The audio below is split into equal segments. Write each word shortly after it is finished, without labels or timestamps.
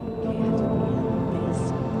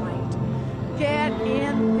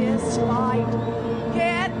fight.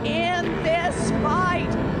 Get in this fight.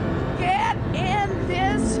 Get in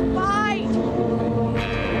this fight.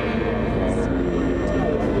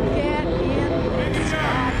 Get in this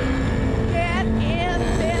fight. Get in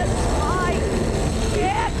this fight.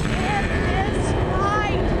 Get in this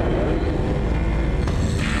fight.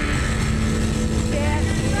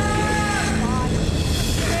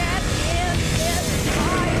 Get in this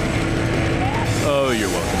fight. Oh, you're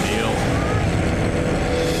welcome, Neil.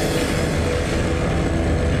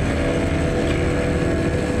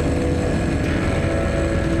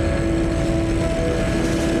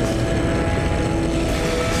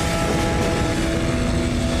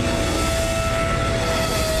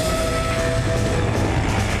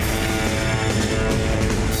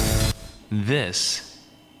 This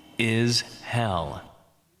is hell.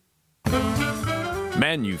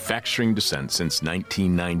 Manufacturing Descent since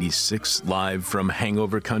 1996, live from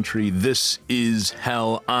Hangover Country. This is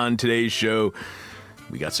hell. On today's show,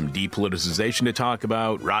 we got some depoliticization to talk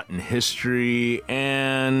about, rotten history,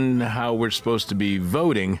 and how we're supposed to be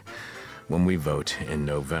voting when we vote in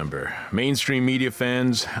November. Mainstream media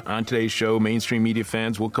fans, on today's show, mainstream media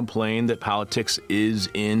fans will complain that politics is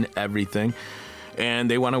in everything,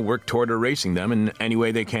 and they want to work toward erasing them in any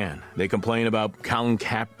way they can. They complain about Colin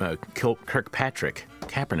Kaepernick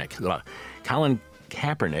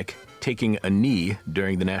taking a knee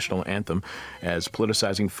during the national anthem as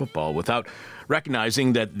politicizing football without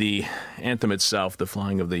recognizing that the anthem itself, the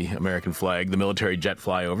flying of the American flag, the military jet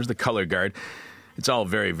flyovers, the color guard, it's all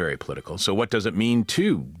very, very political. So what does it mean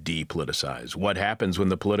to depoliticize? What happens when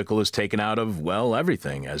the political is taken out of, well,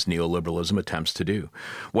 everything, as neoliberalism attempts to do?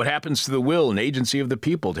 What happens to the will and agency of the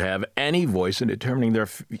people to have any voice in determining their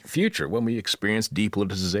future when we experience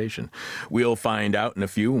depoliticization? We'll find out in a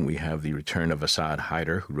few when we have the return of Assad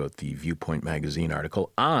Haider, who wrote the Viewpoint magazine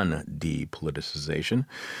article on depoliticization.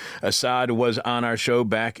 Assad was on our show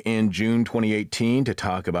back in June 2018 to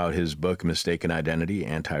talk about his book, Mistaken Identity,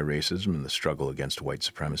 Anti-Racism and the Struggle Against White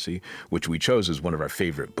Supremacy, which we chose as one of our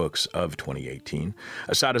favorite books of 2018.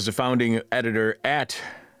 Assad is the founding editor at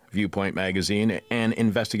Viewpoint magazine, an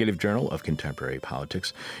investigative journal of contemporary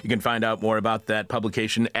politics. You can find out more about that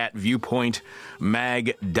publication at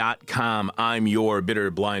viewpointmag.com. I'm your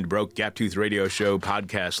bitter, blind, broke, gap-toothed radio show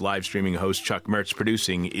podcast live streaming host, Chuck Mertz.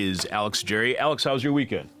 Producing is Alex Jerry. Alex, how's your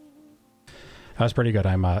weekend? That was pretty good.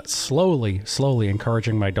 I'm slowly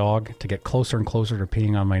encouraging my dog to get closer and closer to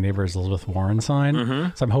peeing on my neighbor's Elizabeth Warren sign.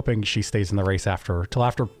 Mm-hmm. So I'm hoping she stays in the race till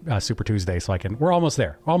after Super Tuesday, so we're almost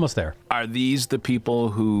there. Almost there. Are these the people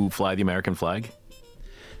who fly the American flag?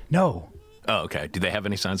 No. Oh, okay. Do they have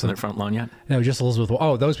any signs on their front lawn yet? No, just Elizabeth.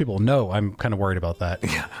 Oh, those people. No, I'm kind of worried about that.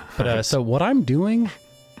 Yeah. But so what I'm doing,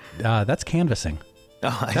 that's canvassing.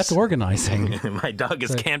 Oh, that's organizing. My dog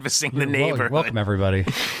is canvassing the neighborhood. Welcome, everybody.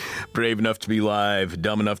 Brave enough to be live,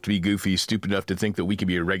 dumb enough to be goofy, stupid enough to think that we could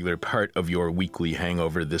be a regular part of your weekly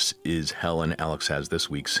hangover. This is Helen. Alex has this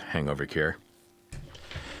week's hangover cure.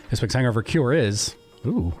 This week's hangover cure is, a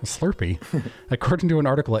Slurpee. According to an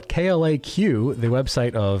article at KLAQ, the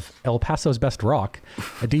website of El Paso's Best Rock,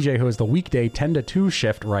 a DJ who has the weekday 10 to 2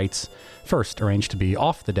 shift writes, first, arrange to be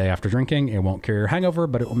off the day after drinking. It won't cure your hangover,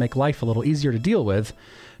 but it will make life a little easier to deal with.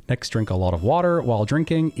 Next, drink a lot of water while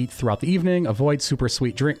drinking. Eat throughout the evening. Avoid super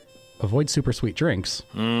sweet drinks.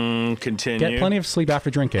 Continue. Get plenty of sleep after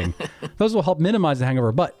drinking. Those will help minimize the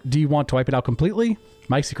hangover, but do you want to wipe it out completely?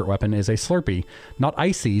 My secret weapon is a Slurpee, not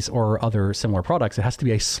Ices or other similar products. It has to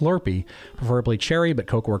be a Slurpee, preferably cherry, but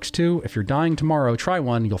Coke works too. If you're dying tomorrow, try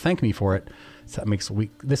one. You'll thank me for it. So that makes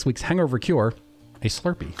this week's hangover cure a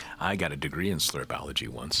Slurpee. I got a degree in slurpology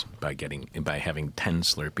once by having 10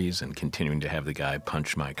 Slurpees and continuing to have the guy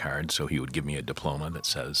punch my card so he would give me a diploma that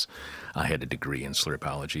says I had a degree in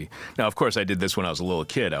slurpology. Now, of course, I did this when I was a little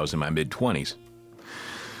kid. I was in my mid-20s.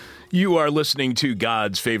 You are listening to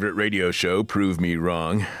God's favorite radio show, Prove Me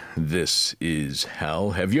Wrong. This is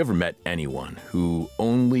hell. Have you ever met anyone who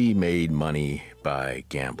only made money by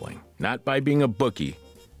gambling? Not by being a bookie,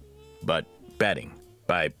 but betting,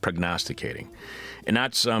 by prognosticating. And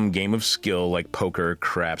not some game of skill like poker,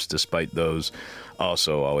 craps, despite those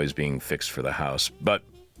also always being fixed for the house, but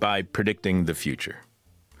by predicting the future.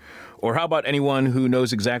 Or how about anyone who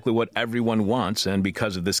knows exactly what everyone wants, and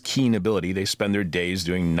because of this keen ability, they spend their days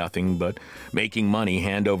doing nothing but making money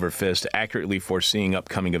hand over fist, accurately foreseeing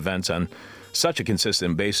upcoming events on such a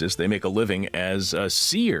consistent basis, they make a living as a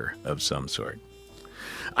seer of some sort.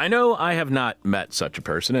 I know I have not met such a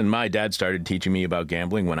person, and my dad started teaching me about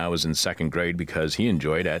gambling when I was in second grade because he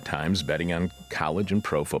enjoyed, at times, betting on college and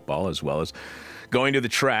pro football, as well as Going to the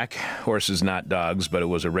track, horses not dogs, but it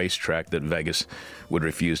was a racetrack that Vegas would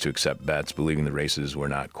refuse to accept bets, believing the races were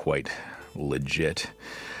not quite legit.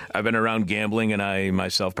 I've been around gambling, and I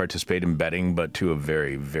myself participate in betting, but to a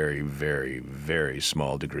very, very, very, very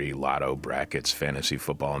small degree. Lotto, brackets, fantasy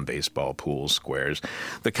football and baseball, pools, squares.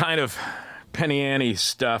 The kind of penny ante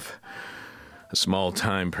stuff a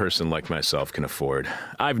small-time person like myself can afford.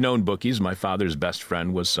 I've known bookies. My father's best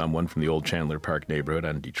friend was someone from the old Chandler Park neighborhood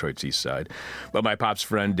on Detroit's east side. But my pop's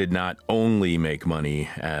friend did not only make money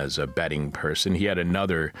as a betting person. He had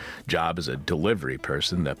another job as a delivery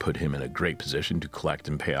person that put him in a great position to collect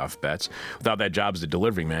and pay off bets. Without that job as a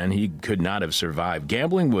delivery man, he could not have survived.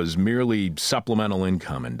 Gambling was merely supplemental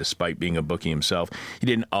income, and despite being a bookie himself, he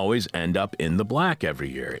didn't always end up in the black every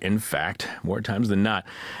year. In fact, more times than not,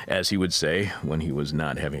 as he would say, when he was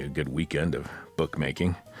not having a good weekend of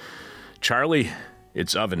bookmaking. Charlie,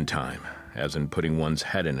 it's oven time, as in putting one's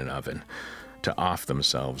head in an oven to off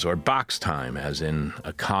themselves, or box time, as in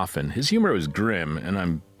a coffin. His humor was grim, and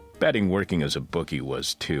I'm betting working as a bookie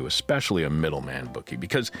was too, especially a middleman bookie,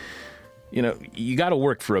 because you got to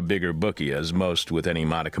work for a bigger bookie, as most with any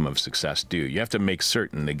modicum of success do. You have to make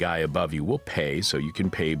certain the guy above you will pay so you can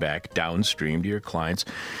pay back downstream to your clients.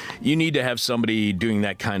 You need to have somebody doing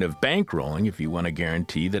that kind of bankrolling if you want to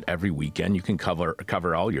guarantee that every weekend you can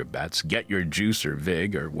cover all your bets, get your juice or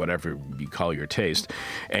vig or whatever you call your taste,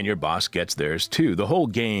 and your boss gets theirs too. The whole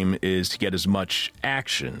game is to get as much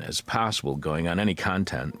action as possible going on any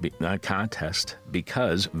contest,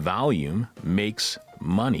 because volume makes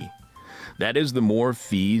money. That is, the more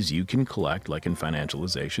fees you can collect, like in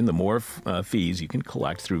financialization, the more fees you can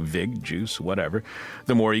collect through vig, juice, whatever,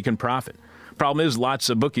 the more you can profit. Problem is, lots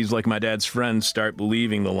of bookies like my dad's friends start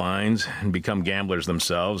believing the lines and become gamblers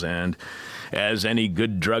themselves. And as any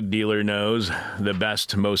good drug dealer knows, the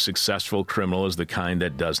best, most successful criminal is the kind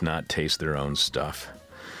that does not taste their own stuff.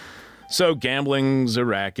 So gambling's a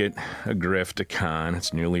racket, a grift, a con.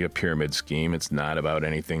 It's nearly a pyramid scheme. It's not about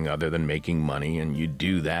anything other than making money, and you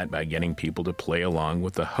do that by getting people to play along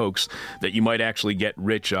with the hoax that you might actually get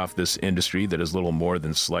rich off this industry that is little more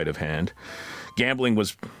than sleight of hand. Gambling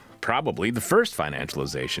was probably the first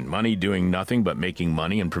financialization, money doing nothing but making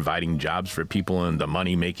money and providing jobs for people in the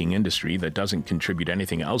money-making industry that doesn't contribute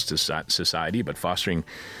anything else to society but fostering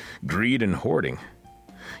greed and hoarding.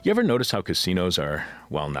 You ever notice how casinos are,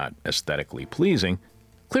 while not aesthetically pleasing,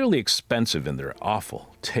 clearly expensive in their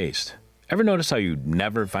awful taste? Ever notice how you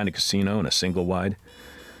never find a casino in a single wide?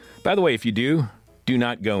 By the way, if you do, do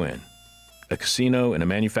not go in. A casino in a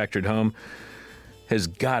manufactured home has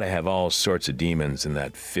got to have all sorts of demons in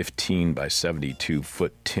that 15 by 72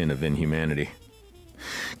 foot tin of inhumanity.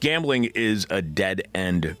 Gambling is a dead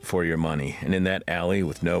end for your money, and in that alley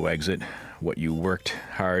with no exit, what you worked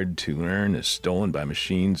hard to earn is stolen by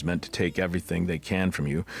machines meant to take everything they can from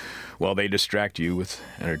you while they distract you with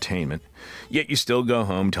entertainment. Yet you still go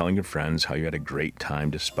home telling your friends how you had a great time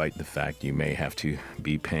despite the fact you may have to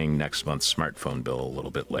be paying next month's smartphone bill a little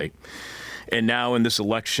bit late. And now in this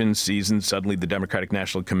election season, suddenly the Democratic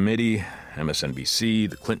National Committee, MSNBC,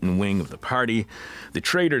 the Clinton wing of the party, the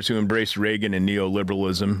traitors who embraced Reagan and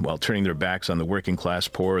neoliberalism while turning their backs on the working class,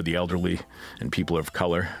 poor, the elderly, and people of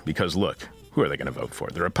color. Because look, who are they going to vote for?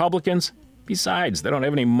 The Republicans? Besides, they don't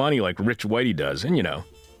have any money like Rich Whitey does. And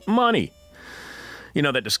money.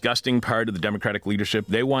 That disgusting part of the Democratic leadership,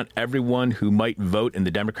 they want everyone who might vote in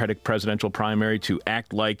the Democratic presidential primary to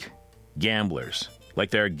act like gamblers, like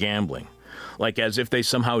they're gambling. Like as if they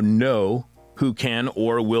somehow know who can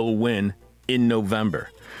or will win in November.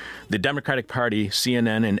 The Democratic Party,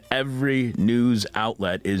 CNN, and every news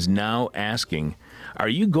outlet is now asking, are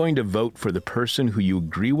you going to vote for the person who you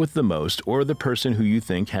agree with the most or the person who you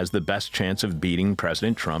think has the best chance of beating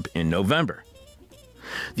President Trump in November?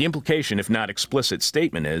 The implication, if not explicit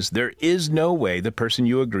statement, is there is no way the person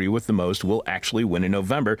you agree with the most will actually win in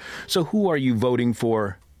November, so who are you voting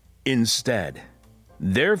for instead?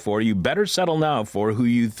 Therefore, you better settle now for who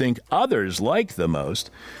you think others like the most,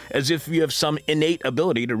 as if you have some innate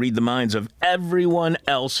ability to read the minds of everyone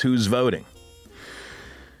else who's voting.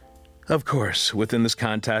 Of course, within this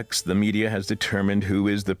context, the media has determined who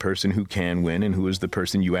is the person who can win and who is the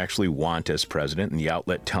person you actually want as president, and the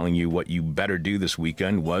outlet telling you what you better do this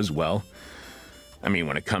weekend was, well,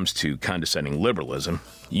 when it comes to condescending liberalism,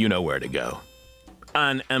 you know where to go.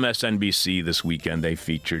 On MSNBC this weekend, they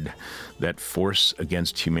featured that force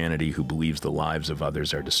against humanity who believes the lives of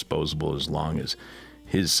others are disposable as long as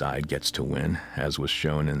his side gets to win, as was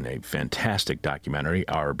shown in a fantastic documentary,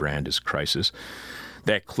 Our Brand is Crisis.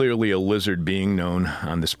 That clearly a lizard being known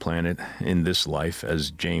on this planet in this life as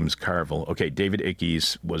James Carville. Okay, David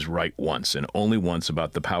Icke was right once and only once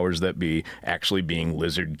about the powers that be actually being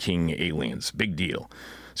lizard king aliens. Big deal.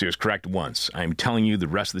 So he was correct once. I'm telling you, the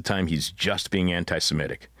rest of the time he's just being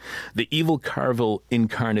anti-Semitic. The evil Carville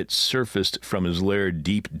incarnate surfaced from his lair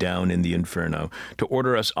deep down in the inferno to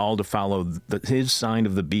order us all to follow his sign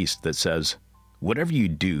of the beast that says, "Whatever you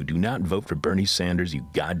do, do not vote for Bernie Sanders, you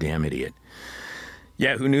goddamn idiot."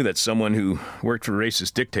 Yeah, who knew that someone who worked for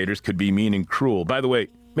racist dictators could be mean and cruel? By the way,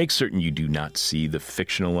 make certain you do not see the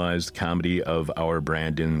fictionalized comedy of Our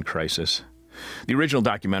Brandon Crisis. The original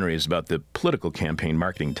documentary is about the political campaign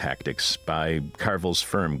marketing tactics by Carville's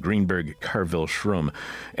firm, Greenberg Carville Shrum,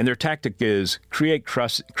 and their tactic is create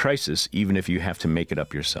crisis even if you have to make it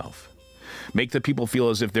up yourself. Make the people feel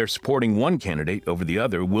as if they're supporting one candidate over the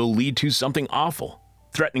other will lead to something awful,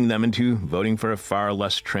 threatening them into voting for a far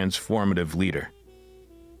less transformative leader.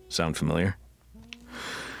 Sound familiar?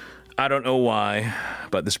 I don't know why,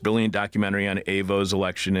 but this brilliant documentary on Evo's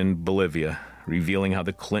election in Bolivia, revealing how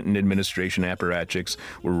the Clinton administration apparatchiks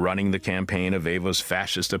were running the campaign of Evo's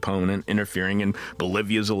fascist opponent, interfering in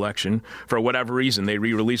Bolivia's election. For whatever reason, they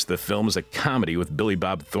re-released the film as a comedy with Billy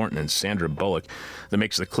Bob Thornton and Sandra Bullock that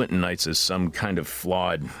makes the Clintonites as some kind of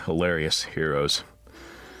flawed, hilarious heroes.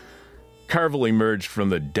 Carville emerged from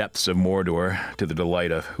the depths of Mordor to the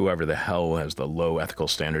delight of whoever the hell has the low ethical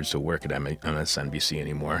standards to work at MSNBC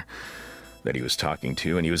anymore that he was talking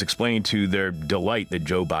to, and he was explaining to their delight that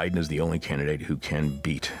Joe Biden is the only candidate who can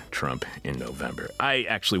beat Trump in November. I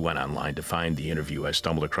actually went online to find the interview I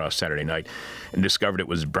stumbled across Saturday night and discovered it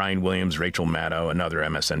was Brian Williams, Rachel Maddow, another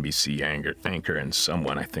MSNBC anchor, and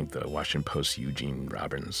someone, I think the Washington Post's Eugene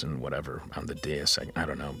Robbins and whatever on the dais. I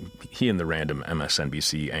don't know. He and the random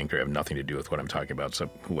MSNBC anchor have nothing to do with what I'm talking about, so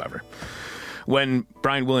whoever. When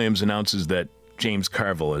Brian Williams announces that James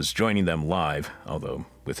Carville is joining them live, although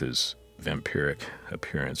with his vampiric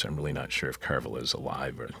appearance, I'm really not sure if Carville is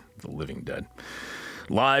alive or the living dead.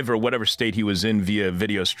 Live or whatever state he was in via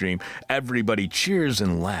video stream, everybody cheers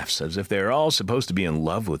and laughs as if they're all supposed to be in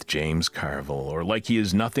love with James Carville, or like he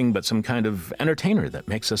is nothing but some kind of entertainer that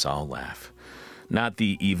makes us all laugh. Not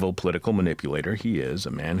the evil political manipulator he is,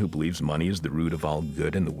 a man who believes money is the root of all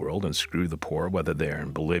good in the world and screw the poor, whether they're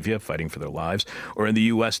in Bolivia fighting for their lives or in the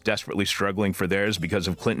U.S. desperately struggling for theirs because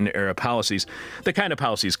of Clinton-era policies, the kind of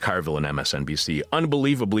policies Carville and MSNBC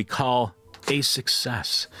unbelievably call a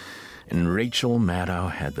success. And Rachel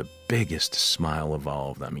Maddow had the biggest smile of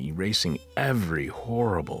all of them, erasing every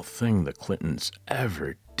horrible thing the Clintons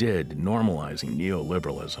ever did, normalizing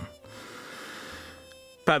neoliberalism.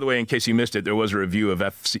 By the way, in case you missed it, there was a review of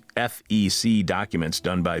FEC documents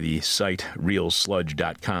done by the site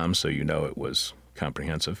realsludge.com, so you know it was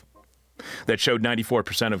comprehensive, that showed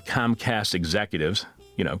 94% of Comcast executives,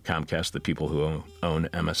 you know, Comcast, the people who own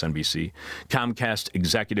MSNBC, Comcast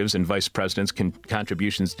executives and vice presidents'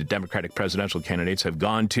 contributions to Democratic presidential candidates have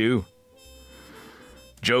gone to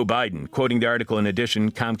Joe Biden. Quoting the article, in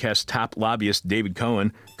addition, Comcast top lobbyist David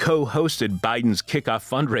Cohen co-hosted Biden's kickoff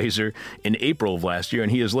fundraiser in April of last year,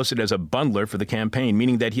 and he is listed as a bundler for the campaign,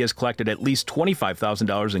 meaning that he has collected at least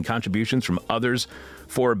 $25,000 in contributions from others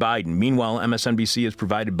for Biden. Meanwhile, MSNBC has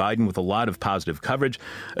provided Biden with a lot of positive coverage.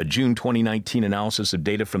 A June 2019 analysis of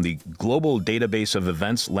data from the Global Database of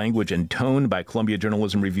Events, Language, and Tone by Columbia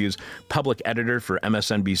Journalism Review's public editor for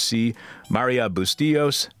MSNBC, Maria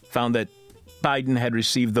Bustillos, found that Biden had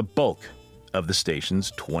received the bulk of the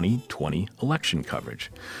station's 2020 election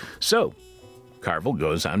coverage. So, Carville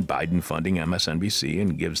goes on Biden funding MSNBC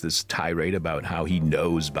and gives this tirade about how he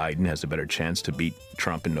knows Biden has a better chance to beat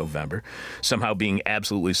Trump in November, somehow being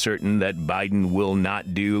absolutely certain that Biden will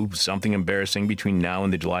not do something embarrassing between now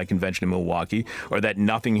and the July convention in Milwaukee, or that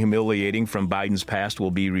nothing humiliating from Biden's past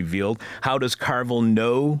will be revealed. How does Carville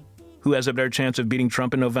know who has a better chance of beating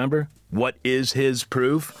Trump in November? What is his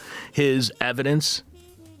proof? His evidence?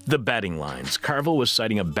 The betting lines. Carville was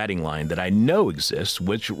citing a betting line that I know exists,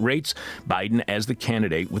 which rates Biden as the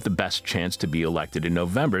candidate with the best chance to be elected in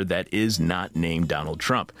November that is not named Donald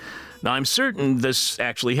Trump. Now, I'm certain this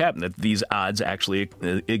actually happened, that these odds actually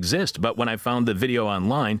exist, but when I found the video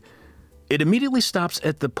online, it immediately stops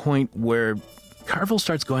at the point where Carville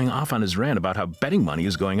starts going off on his rant about how betting money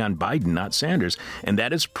is going on Biden, not Sanders, and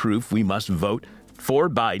that is proof we must vote for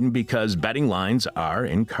Biden because betting lines are,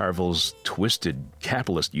 in Carville's twisted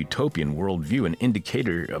capitalist utopian worldview, an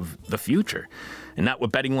indicator of the future, and not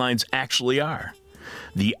what betting lines actually are.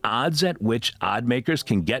 the odds at which odd makers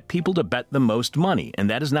can get people to bet the most money. And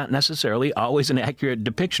that is not necessarily always an accurate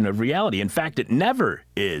depiction of reality. In fact, it never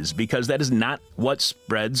is, because that is not what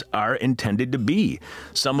spreads are intended to be.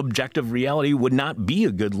 Some objective reality would not be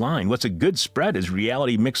a good line. What's a good spread is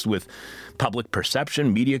reality mixed with public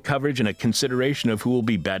perception, media coverage, and a consideration of who will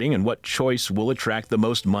be betting and what choice will attract the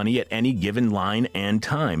most money at any given line and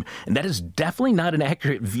time. And that is definitely not an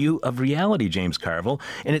accurate view of reality, James Carville,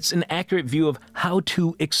 and it's an accurate view of how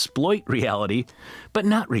to exploit reality, but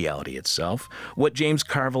not reality itself. What James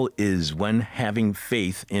Carville is when having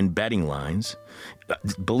faith in betting lines,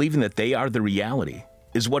 believing that they are the reality,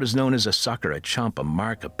 is what is known as a sucker, a chump, a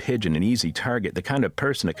mark, a pigeon, an easy target, the kind of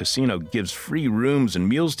person a casino gives free rooms and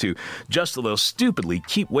meals to just so they'll stupidly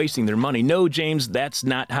keep wasting their money. No, James, that's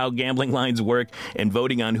not how gambling lines work, and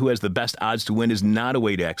voting on who has the best odds to win is not a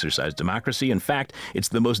way to exercise democracy. In fact, it's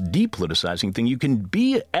the most depoliticizing thing you can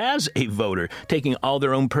be as a voter, taking all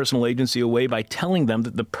their own personal agency away by telling them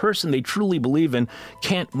that the person they truly believe in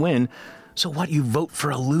can't win. So what, you vote for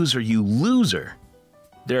a loser, you loser.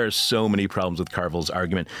 There are so many problems with Carville's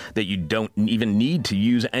argument that you don't even need to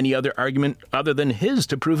use any other argument other than his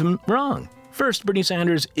to prove him wrong. First, Bernie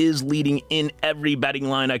Sanders is leading in every betting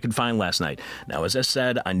line I could find last night. Now, as I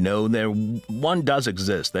said, I know one does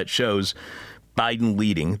exist that shows Biden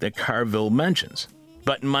leading that Carville mentions.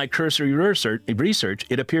 But in my cursory research,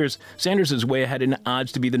 it appears Sanders is way ahead in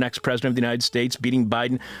odds to be the next president of the United States, beating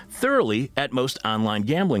Biden thoroughly at most online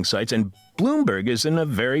gambling sites, and Bloomberg is in a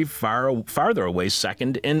very farther away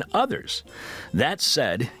second in others. That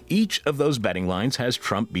said, each of those betting lines has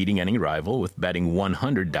Trump beating any rival, with betting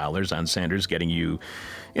 $100 on Sanders getting you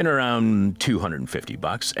in around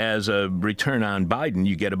 $250. As a return on Biden,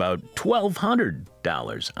 you get about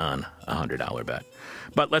 $1,200 on a $100 bet.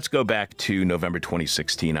 But let's go back to November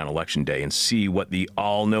 2016 on Election Day and see what the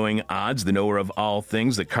all-knowing odds, the knower of all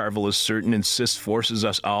things that Carville is certain insists forces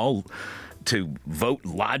us all to vote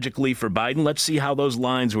logically for Biden. Let's see how those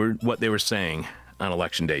lines were, what they were saying on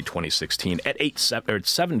Election Day 2016 at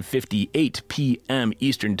 7:58 p.m.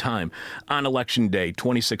 Eastern Time on Election Day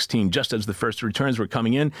 2016. Just as the first returns were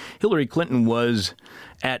coming in, Hillary Clinton was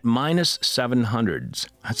at minus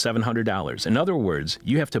 $700. In other words,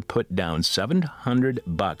 you have to put down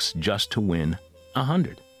 $700 just to win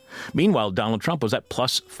 100. Meanwhile, Donald Trump was at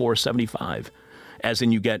plus 475, as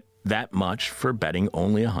in you get that much for betting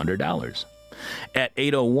only $100. At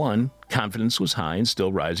 8:01, confidence was high and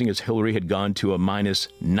still rising as Hillary had gone to a minus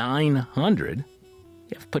 900. You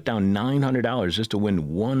have to put down $900 just to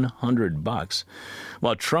win $100.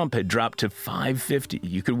 While Trump had dropped to $550,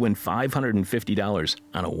 you could win $550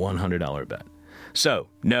 on a $100 bet. So,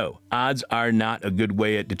 no, odds are not a good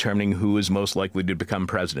way at determining who is most likely to become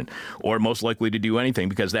president or most likely to do anything,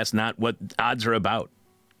 because that's not what odds are about.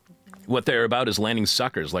 What they're about is landing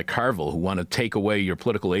suckers like Carville who want to take away your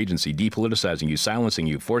political agency, depoliticizing you, silencing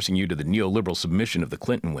you, forcing you to the neoliberal submission of the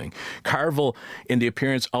Clinton wing. Carville, in the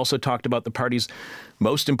appearance, also talked about the party's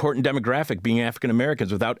most important demographic being African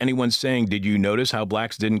Americans without anyone saying, did you notice how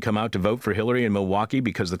blacks didn't come out to vote for Hillary in Milwaukee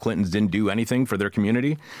because the Clintons didn't do anything for their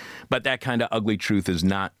community? But that kind of ugly truth is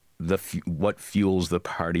not what fuels the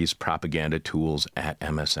party's propaganda tools at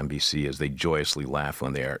MSNBC, as they joyously laugh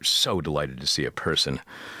when they are so delighted to see a person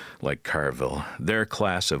like Carville. Their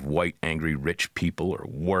class of white, angry, rich people, or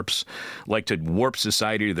warps, like to warp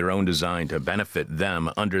society to their own design to benefit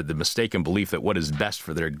them under the mistaken belief that what is best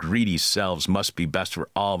for their greedy selves must be best for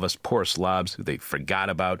all of us poor slobs who they forgot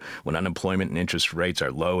about when unemployment and interest rates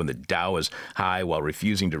are low and the Dow is high, while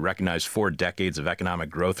refusing to recognize 4 decades of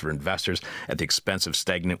economic growth for investors at the expense of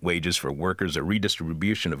stagnant wages for workers, a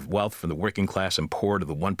redistribution of wealth from the working class and poor to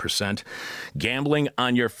the 1%, gambling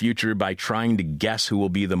on your future by trying to guess who will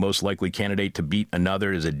be the most likely candidate to beat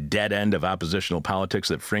another is a dead end of oppositional politics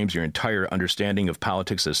that frames your entire understanding of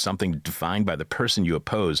politics as something defined by the person you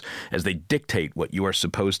oppose, as they dictate what you are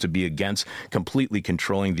supposed to be against, completely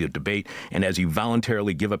controlling the debate, and as you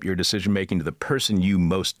voluntarily give up your decision-making to the person you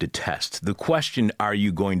most detest. The question, are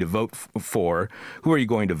you going to vote for? Who are you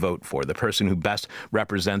going to vote for? The person who best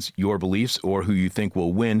represents your beliefs or who you think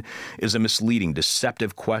will win is a misleading,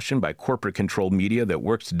 deceptive question by corporate-controlled media that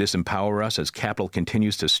works to disempower us as capital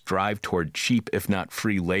continues to strive toward cheap, if not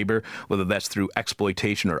free labor, whether that's through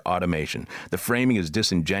exploitation or automation. The framing is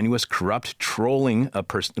disingenuous, corrupt, trolling,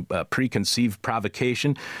 a preconceived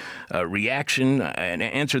provocation, a reaction, an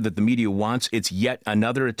answer that the media wants. It's yet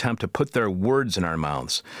another attempt to put their words in our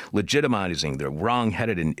mouths, legitimizing their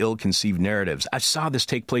wrong-headed and ill-conceived narratives. I saw this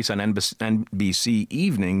take place on NBC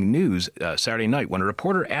Evening News Saturday night when a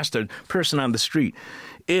reporter asked a person on the street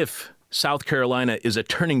if South Carolina is a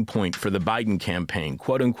turning point for the Biden campaign,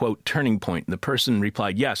 quote unquote turning point. And the person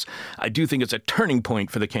replied, yes, I do think it's a turning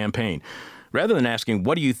point for the campaign. Rather than asking,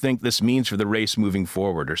 what do you think this means for the race moving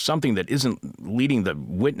forward, or something that isn't leading the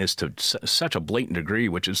witness to such a blatant degree,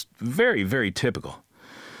 which is very, very typical.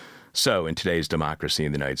 So in today's democracy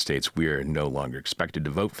in the United States, we are no longer expected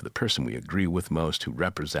to vote for the person we agree with most, who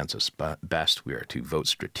represents us best. We are to vote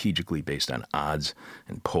strategically based on odds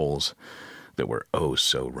and polls that were oh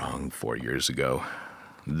so wrong 4 years ago.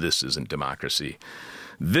 This isn't democracy.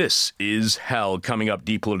 This is hell. Coming up,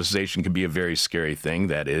 depoliticization can be a very scary thing.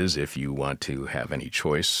 That is, if you want to have any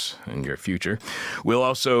choice in your future. We'll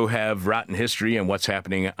also have rotten history and what's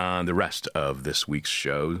happening on the rest of this week's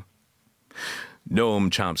show.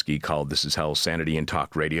 Noam Chomsky called This Is Hell sanity in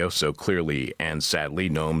talk radio, so clearly and sadly,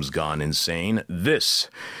 Noam's gone insane. This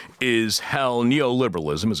is hell.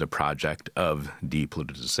 Neoliberalism is a project of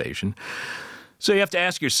depoliticization. So you have to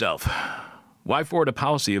ask yourself, why forward a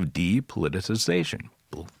policy of depoliticization?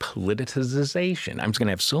 Politicization. I'm just going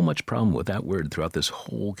to have so much problem with that word throughout this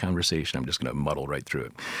whole conversation. I'm just going to muddle right through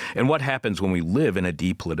it. And what happens when we live in a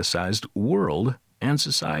depoliticized world and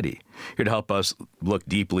society? Here to help us look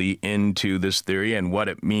deeply into this theory and what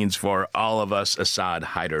it means for all of us, Assad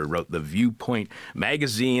Haider wrote the Viewpoint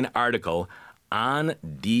magazine article on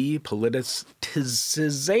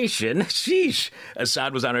depoliticization. Sheesh.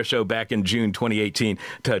 Assad was on our show back in June 2018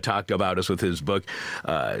 to talk about us with his book,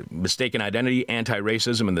 Mistaken Identity,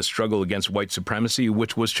 Anti-Racism, and the Struggle Against White Supremacy,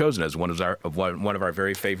 which was chosen as one of our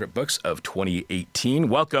very favorite books of 2018.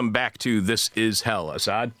 Welcome back to This Is Hell,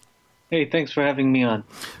 Assad. Hey, thanks for having me on.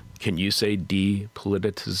 Can you say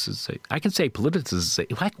depoliticization? I can say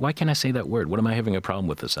politicization. Why can't I say that word? What am I having a problem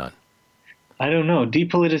with, Assad? I don't know.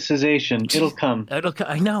 Depoliticization. It'll come.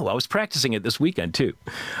 I know. I was practicing it this weekend, too.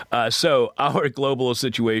 So our global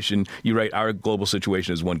situation, you write, our global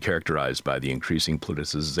situation is one characterized by the increasing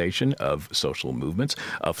politicization of social movements,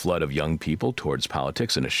 a flood of young people towards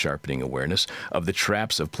politics, and a sharpening awareness of the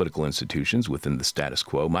traps of political institutions within the status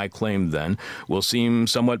quo. My claim, then, will seem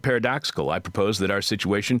somewhat paradoxical. I propose that our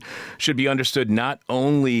situation should be understood not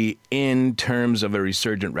only in terms of a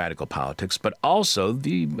resurgent radical politics, but also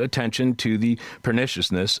the attention to the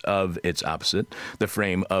perniciousness of its opposite, the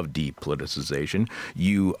frame of depoliticization.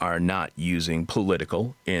 You are not using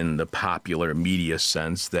political in the popular media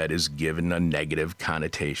sense that is given a negative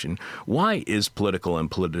connotation. Why is political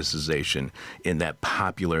and politicization in that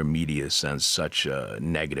popular media sense such a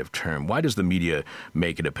negative term? Why does the media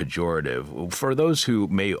make it a pejorative? For those who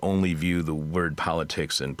may only view the word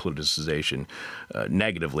politics and politicization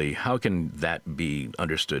negatively, how can that be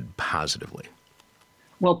understood positively?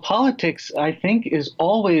 Well, politics, I think, is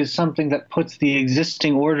always something that puts the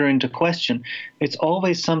existing order into question. It's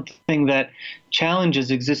always something that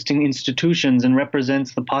challenges existing institutions and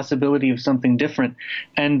represents the possibility of something different.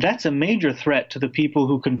 And that's a major threat to the people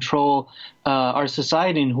who control our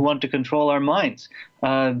society and who want to control our minds.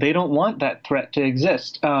 They don't want that threat to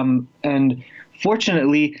exist. And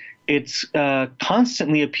fortunately, it's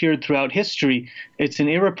constantly appeared throughout history. It's an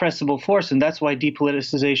irrepressible force, and that's why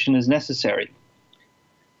depoliticization is necessary.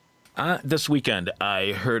 This weekend,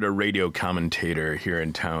 I heard a radio commentator here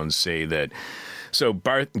in town say that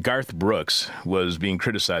Garth Brooks was being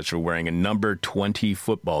criticized for wearing a number 20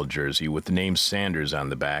 football jersey with the name Sanders on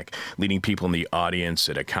the back, leading people in the audience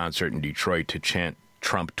at a concert in Detroit to chant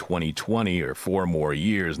Trump 2020 or 4 more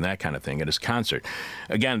years and that kind of thing at his concert.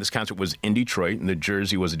 Again, this concert was in Detroit, and the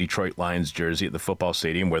jersey was a Detroit Lions jersey at the football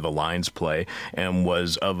stadium where the Lions play, and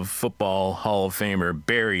was of Football Hall of Famer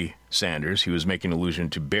Barry Sanders. He was making allusion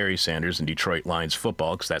to Barry Sanders in Detroit Lions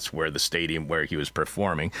football because that's where the stadium where he was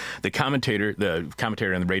performing. The commentator on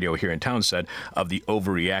the radio here in town said of the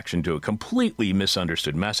overreaction to a completely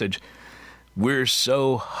misunderstood message, "We're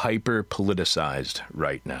so hyper-politicized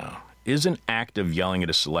right now." Is an act of yelling at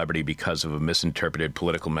a celebrity because of a misinterpreted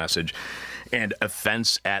political message and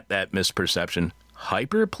offense at that misperception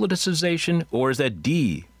hyper-politicization, or is that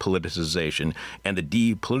depoliticization and the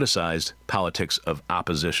depoliticized politics of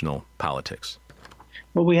oppositional politics?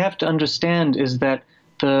 What we have to understand is that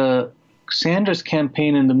the Sanders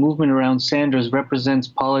campaign and the movement around Sanders represents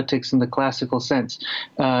politics in the classical sense,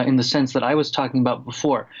 in the sense that I was talking about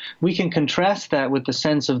before. We can contrast that with the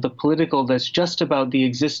sense of the political that's just about the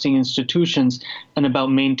existing institutions and about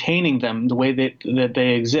maintaining them the way that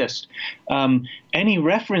they exist. Any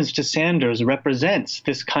reference to Sanders represents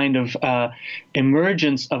this kind of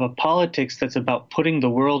emergence of a politics that's about putting the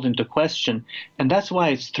world into question. And that's why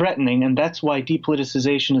it's threatening, and that's why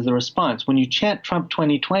depoliticization is the response. When you chant Trump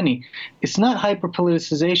 2020, it's not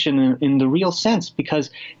hyperpoliticization in the real sense, because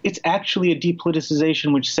it's actually a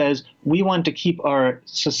depoliticization which says we want to keep our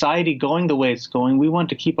society going the way it's going. We want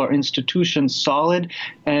to keep our institutions solid,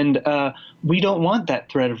 and we don't want that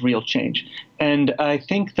threat of real change. And I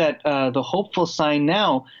think that the hopeful sign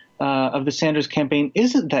now of the Sanders campaign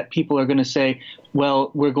isn't that people are going to say,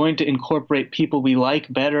 well, we're going to incorporate people we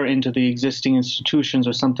like better into the existing institutions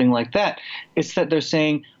or something like that. It's that they're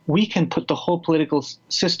saying we can put the whole political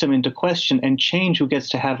system into question and change who gets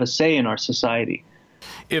to have a say in our society.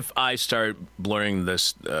 If I start blurring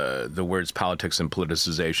the words politics and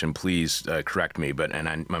politicization, please correct me.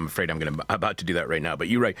 I'm afraid I'm about to do that right now. But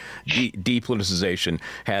you're right. Depoliticization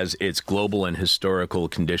has its global and historical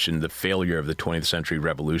condition, the failure of the 20th century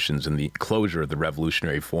revolutions and the closure of the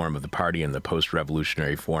revolutionary form of the party and the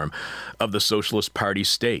post-revolutionary form of the Socialist Party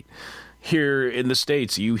state. Here in the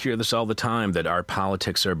States, you hear this all the time, that our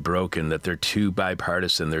politics are broken, that they're too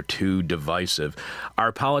bipartisan, they're too divisive.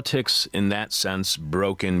 Are politics, in that sense,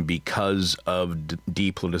 broken because of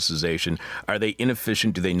depoliticization? Are they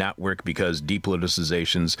inefficient? Do they not work because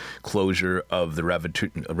depoliticization's closure of the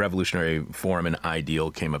revolutionary form and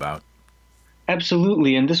ideal came about?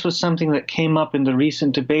 Absolutely, and this was something that came up in the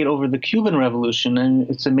recent debate over the Cuban Revolution, and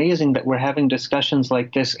it's amazing that we're having discussions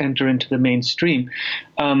like this enter into the mainstream.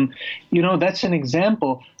 That's an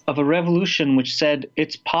example of a revolution which said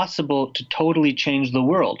it's possible to totally change the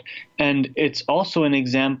world. And it's also an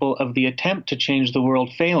example of the attempt to change the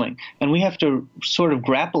world failing. And we have to sort of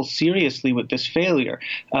grapple seriously with this failure.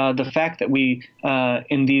 The fact that we,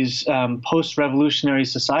 in these post-revolutionary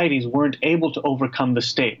societies, weren't able to overcome the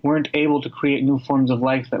state, weren't able to create new forms of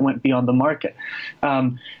life that went beyond the market.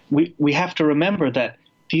 We have to remember that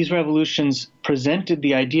these revolutions presented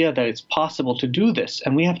the idea that it's possible to do this,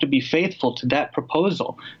 and we have to be faithful to that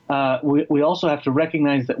proposal. We also have to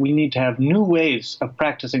recognize that we need to have new ways of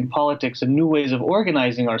practicing politics and new ways of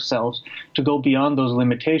organizing ourselves to go beyond those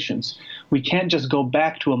limitations. We can't just go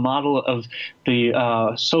back to a model of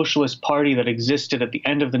the Socialist Party that existed at the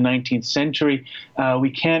end of the 19th century. We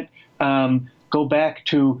can't go back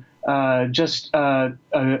to just an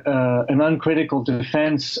uncritical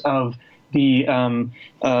defense of the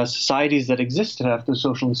societies that existed after the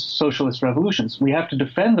socialist revolutions. We have to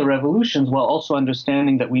defend the revolutions while also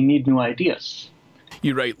understanding that we need new ideas.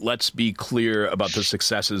 You're right. Let's be clear about the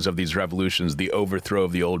successes of these revolutions, the overthrow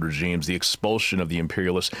of the old regimes, the expulsion of the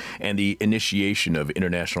imperialists, and the initiation of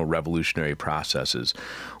international revolutionary processes.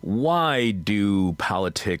 Why do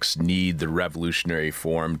politics need the revolutionary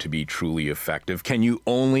form to be truly effective? Can you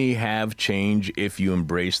only have change if you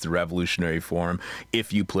embrace the revolutionary form,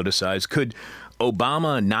 if you politicize? Could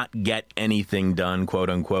Obama not get anything done, quote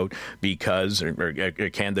unquote, because, or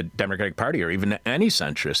can the Democratic Party or even any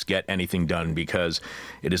centrist get anything done because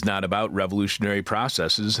it is not about revolutionary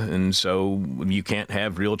processes, and so you can't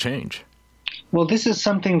have real change? Well, this is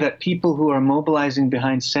something that people who are mobilizing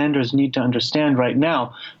behind Sanders need to understand right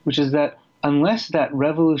now, which is that unless that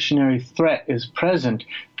revolutionary threat is present,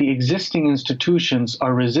 the existing institutions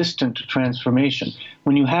are resistant to transformation.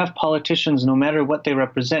 When you have politicians, no matter what they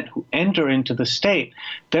represent, who enter into the state,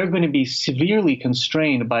 they're going to be severely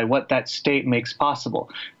constrained by what that state makes possible.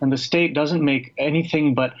 And the state doesn't make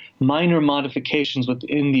anything but minor modifications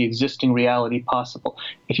within the existing reality possible.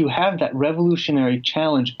 If you have that revolutionary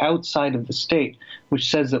challenge outside of the state, which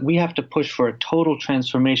says that we have to push for a total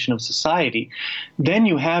transformation of society, then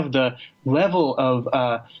you have the level of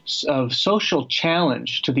social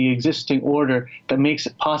challenge to the existing order that makes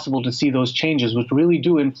it possible to see those changes, which really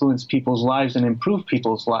do influence people's lives and improve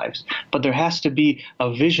people's lives. But there has to be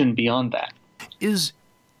a vision beyond that. Is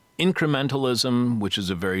incrementalism, which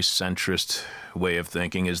is a very centrist way of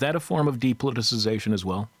thinking, is that a form of depoliticization as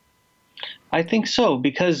well? I think so,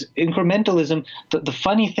 because incrementalism, the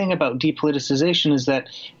funny thing about depoliticization is that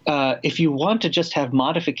if you want to just have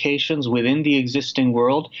modifications within the existing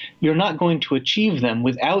world, you're not going to achieve them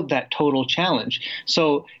without that total challenge.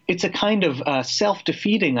 So it's a kind of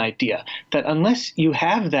self-defeating idea that unless you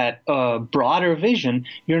have that broader vision,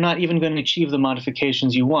 you're not even going to achieve the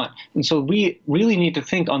modifications you want. And so we really need to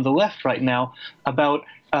think on the left right now about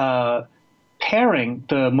pairing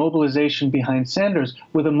the mobilization behind Sanders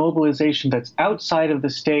with a mobilization that's outside of the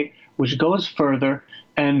state, which goes further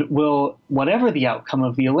and will, whatever the outcome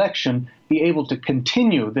of the election, be able to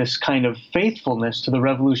continue this kind of faithfulness to the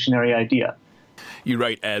revolutionary idea. You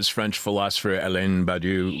write, as French philosopher Alain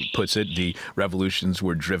Badiou puts it, the revolutions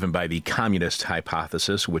were driven by the communist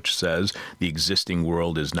hypothesis, which says the existing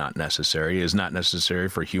world is not necessary. It is not necessary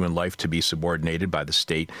for human life to be subordinated by the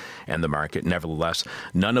state and the market. Nevertheless,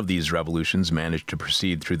 none of these revolutions managed to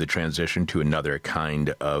proceed through the transition to another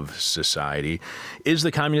kind of society. Is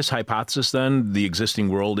the communist hypothesis, then, the existing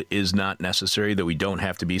world is not necessary, that we don't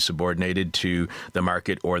have to be subordinated to the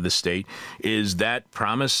market or the state? Is that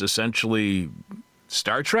promise essentially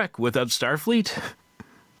Star Trek without Starfleet?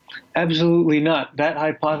 Absolutely not. That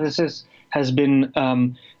hypothesis has been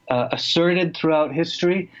asserted throughout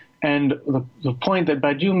history. And the point that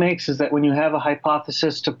Badiou makes is that when you have a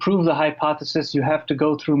hypothesis, to prove the hypothesis, you have to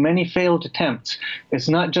go through many failed attempts. It's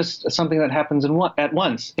not just something that happens at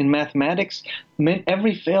once. In mathematics,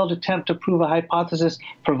 every failed attempt to prove a hypothesis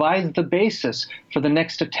provides the basis for the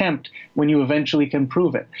next attempt when you eventually can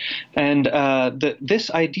prove it. And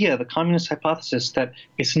this idea, the communist hypothesis, that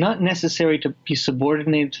it's not necessary to be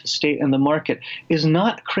subordinated to the state and the market, is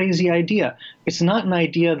not a crazy idea. It's not an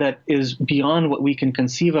idea that is beyond what we can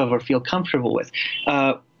conceive of or feel comfortable with.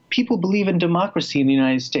 People believe in democracy in the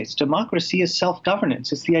United States. Democracy is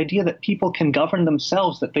self-governance. It's the idea that people can govern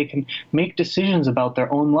themselves, that they can make decisions about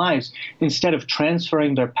their own lives instead of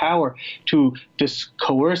transferring their power to this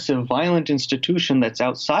coercive, violent institution that's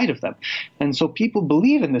outside of them. And so people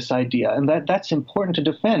believe in this idea, and that's important to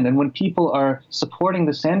defend. And when people are supporting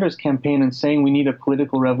the Sanders campaign and saying we need a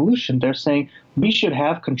political revolution, they're saying we should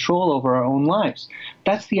have control over our own lives.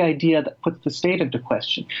 That's the idea that puts the state into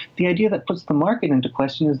question. The idea that puts the market into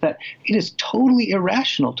question is that it is totally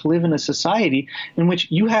irrational to live in a society in which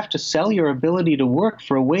you have to sell your ability to work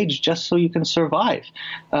for a wage just so you can survive.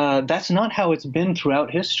 That's not how it's been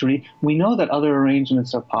throughout history. We know that other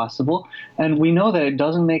arrangements are possible, and we know that it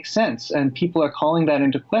doesn't make sense, and people are calling that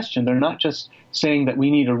into question. They're not just saying that we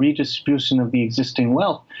need a redistribution of the existing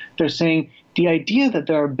wealth. They're saying the idea that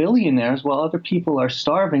there are billionaires while other people are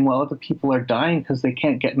starving, while other people are dying because they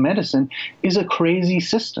can't get medicine, is a crazy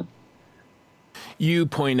system. You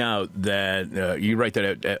point out that, you write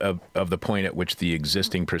that of the point at which the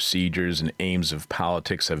existing procedures and aims of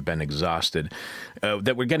politics have been exhausted,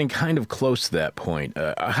 that we're getting kind of close to that point.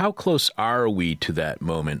 How close are we to that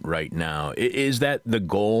moment right now? Is that the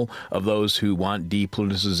goal of those who want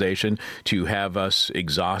depoliticization, to have us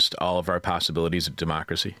exhaust all of our possibilities of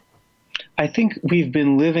democracy? I think we've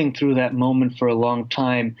been living through that moment for a long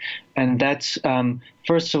time, and that's,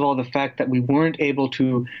 first of all, the fact that we weren't able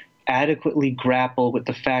to adequately grapple with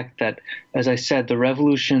the fact that, as I said, the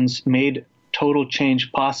revolutions made total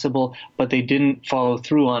change possible, but they didn't follow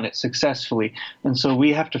through on it successfully. And so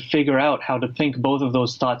we have to figure out how to think both of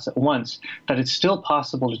those thoughts at once, that it's still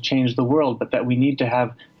possible to change the world, but that we need to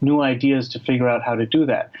have new ideas to figure out how to do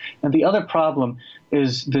that. And the other problem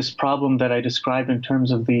is this problem that I described in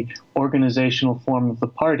terms of the organizational form of the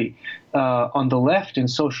party. On the left, in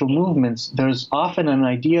social movements, there's often an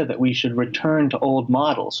idea that we should return to old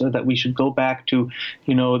models, or that we should go back to,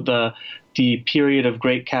 the period of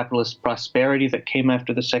great capitalist prosperity that came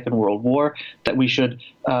after the Second World War, that we should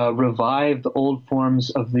revive the old forms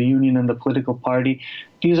of the union and the political party.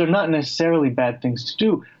 These are not necessarily bad things to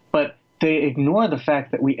do, but they ignore the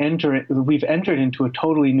fact that we've entered into a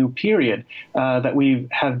totally new period, that we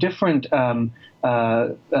have different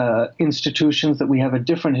institutions, that we have a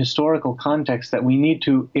different historical context, that we need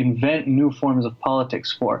to invent new forms of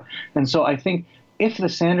politics for. And so I think if the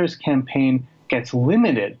Sanders campaign gets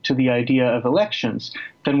limited to the idea of elections,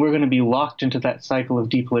 then we're going to be locked into that cycle of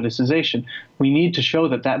depoliticization. We need to show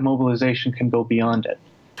that that mobilization can go beyond it.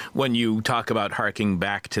 When you talk about harking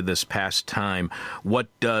back to this past time, what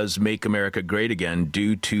does Make America Great Again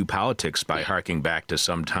do to politics by harking back to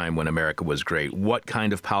some time when America was great? What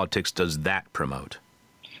kind of politics does that promote?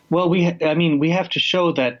 Well, we have to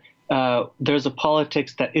show that there's a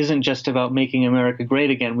politics that isn't just about making America great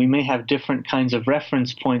again. We may have different kinds of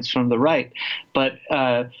reference points from the right, but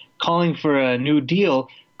calling for a New Deal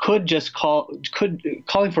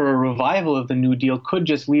calling for a revival of the New Deal could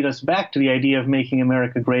just lead us back to the idea of making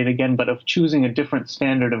America great again, but of choosing a different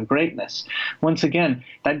standard of greatness. Once again,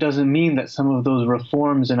 that doesn't mean that some of those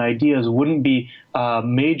reforms and ideas wouldn't be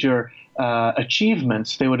major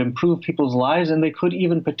achievements. They would improve people's lives, and they could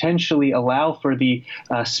even potentially allow for the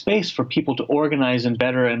space for people to organize in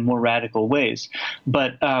better and more radical ways.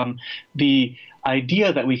 But the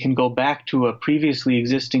idea that we can go back to a previously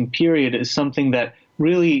existing period is something that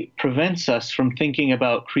really prevents us from thinking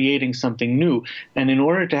about creating something new. And in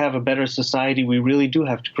order to have a better society, we really do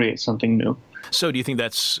have to create something new. So do you think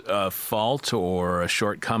that's a fault or a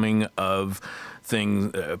shortcoming of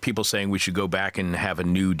people saying we should go back and have a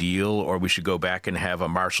New Deal, or we should go back and have a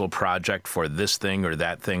Marshall Project for this thing or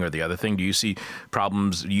that thing or the other thing? Do you see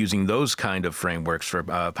problems using those kind of frameworks for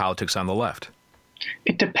politics on the left?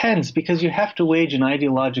 It depends, because you have to wage an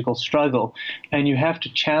ideological struggle, and you have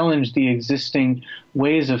to challenge the existing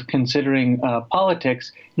ways of considering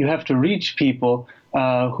politics. You have to reach people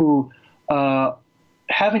who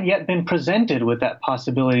haven't yet been presented with that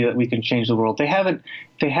possibility that we can change the world. They haven't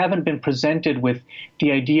been presented with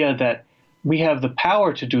the idea that we have the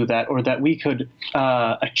power to do that, or that we could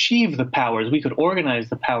achieve the powers, we could organize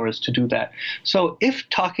the powers to do that. So if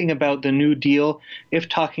talking about the New Deal, if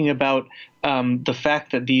talking about the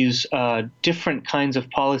fact that these different kinds of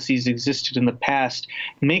policies existed in the past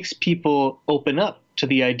makes people open up to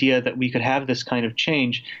the idea that we could have this kind of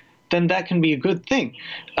change, then that can be a good thing.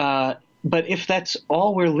 But if that's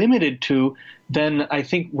all we're limited to, then I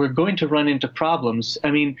think we're going to run into problems.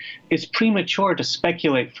 I mean, it's premature to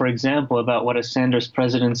speculate, for example, about what a Sanders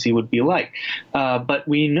presidency would be like. But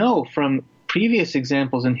we know from previous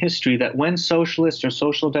examples in history that when socialist or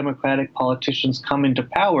social democratic politicians come into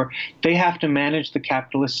power, they have to manage the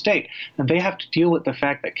capitalist state. And they have to deal with the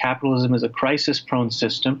fact that capitalism is a crisis-prone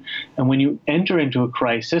system. And when you enter into a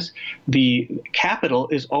crisis, the capital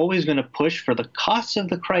is always going to push for the costs of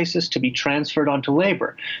the crisis to be transferred onto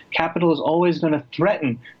labor. Capital is always going to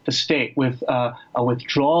threaten the state with a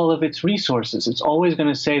withdrawal of its resources. It's always going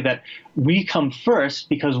to say that we come first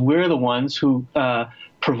because we're the ones who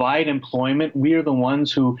provide employment. We are the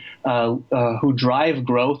ones who drive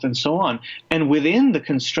growth and so on. And within the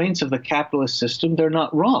constraints of the capitalist system, they're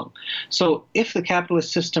not wrong. So if the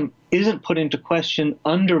capitalist system isn't put into question,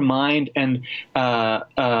 undermined, and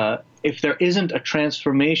if there isn't a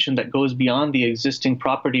transformation that goes beyond the existing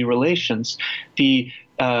property relations, the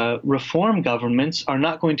reform governments are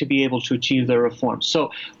not going to be able to achieve their reforms.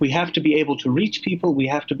 So we have to be able to reach people, we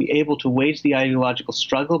have to be able to wage the ideological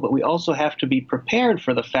struggle, but we also have to be prepared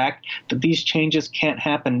for the fact that these changes can't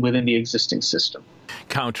happen within the existing system.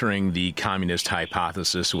 Countering the communist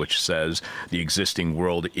hypothesis, which says the existing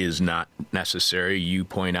world is not necessary, you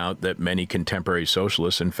point out that many contemporary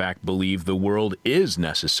socialists, in fact, believe the world is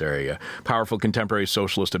necessary. A powerful contemporary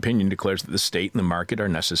socialist opinion declares that the state and the market are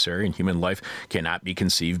necessary and human life cannot be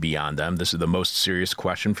conceived beyond them. This is the most serious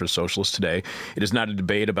question for socialists today. It is not a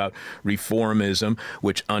debate about reformism,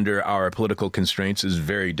 which under our political constraints is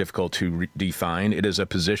very difficult to define. It is a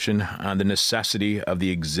position on the necessity of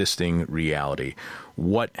the existing reality.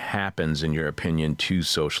 What happens, in your opinion, to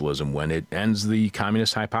socialism when it ends the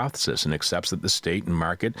communist hypothesis and accepts that the state and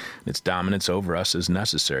market and its dominance over us is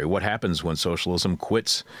necessary? What happens when socialism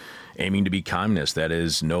quits aiming to be communist, that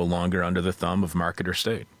is, no longer under the thumb of market or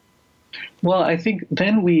state? Well, I think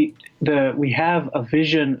then we have a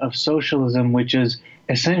vision of socialism which is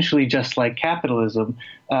essentially just like capitalism.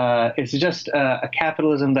 It's just a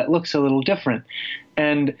capitalism that looks a little different.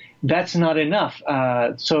 And that's not enough.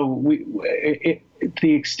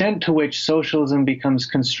 The extent to which socialism becomes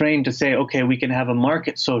constrained to say, okay, we can have a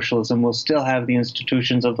market socialism, we'll still have the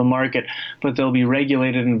institutions of the market, but they'll be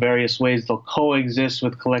regulated in various ways, they'll coexist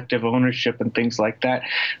with collective ownership and things like that,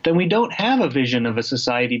 then we don't have a vision of a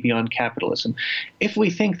society beyond capitalism. If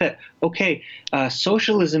we think that, okay,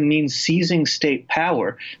 socialism means seizing state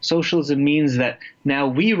power, socialism means that now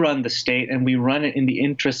we run the state and we run it in the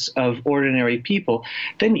interests of ordinary people,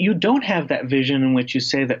 then you don't have that vision in which you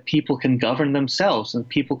say that people can govern themselves and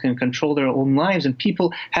people can control their own lives and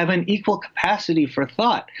people have an equal capacity for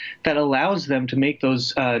thought that allows them to make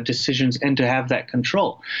those decisions and to have that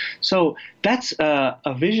control. So that's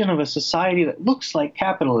a vision of a society that looks like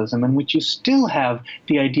capitalism, in which you still have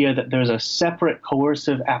the idea that there's a separate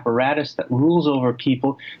coercive apparatus that rules over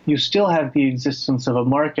people. You still have the existence of a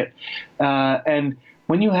market. And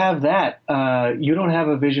when you have that, you don't have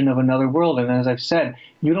a vision of another world. And as I've said,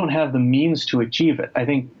 you don't have the means to achieve it. I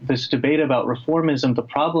think this debate about reformism, the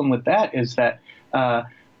problem with that is that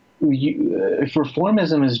if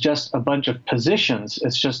reformism is just a bunch of positions,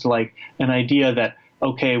 it's just like an idea that,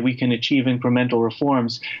 okay, we can achieve incremental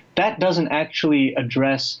reforms, that doesn't actually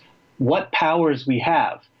address what powers we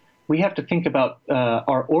have. We have to think about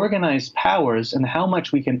our organized powers and how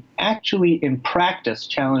much we can actually, in practice,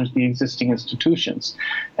 challenge the existing institutions.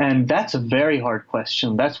 And that's a very hard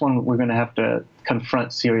question. That's one we're going to have to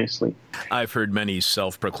confront seriously. I've heard many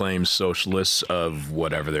self-proclaimed socialists of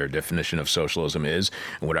whatever their definition of socialism is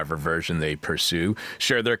and whatever version they pursue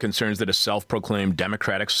share their concerns that a self-proclaimed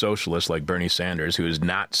democratic socialist like Bernie Sanders, who is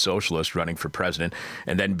not socialist running for president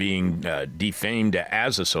and then being defamed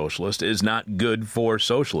as a socialist, is not good for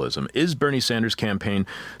socialism. Is Bernie Sanders' campaign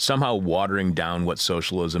somehow watering down what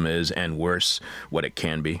socialism is and worse, what it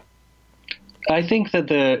can be? I think that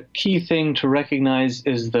the key thing to recognize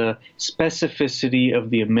is the specificity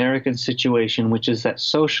of the American situation, which is that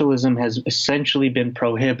socialism has essentially been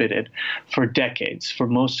prohibited for decades, for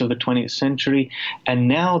most of the 20th century, and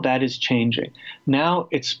now that is changing. Now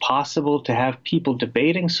it's possible to have people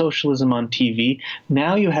debating socialism on TV.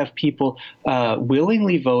 Now you have people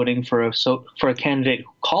willingly voting for a candidate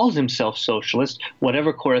who calls himself socialist,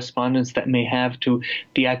 whatever correspondence that may have to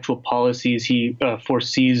the actual policies he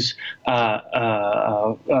foresees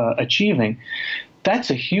achieving. That's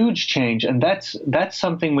a huge change, and that's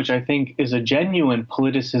something which I think is a genuine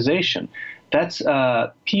politicization. That's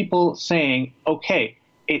people saying, okay,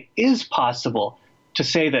 it is possible to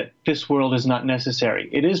say that this world is not necessary.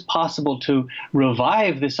 It is possible to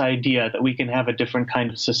revive this idea that we can have a different kind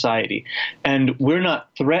of society. And we're not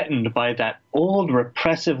threatened by that old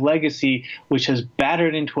repressive legacy which has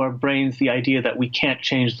battered into our brains the idea that we can't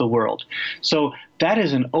change the world. So that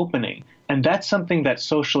is an opening. And that's something that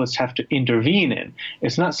socialists have to intervene in.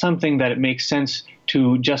 It's not something that it makes sense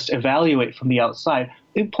to just evaluate from the outside.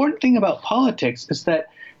 The important thing about politics is that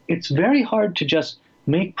it's very hard to just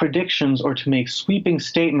make predictions or to make sweeping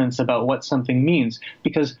statements about what something means,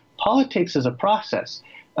 because politics is a process.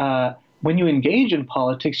 When you engage in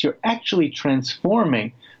politics, you're actually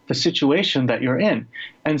transforming the situation that you're in.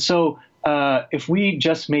 And so if we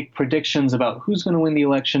just make predictions about who's going to win the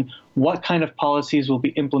election, what kind of policies will be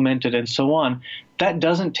implemented, and so on, that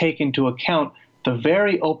doesn't take into account the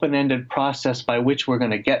very open-ended process by which we're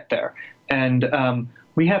going to get there. And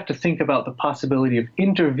we have to think about the possibility of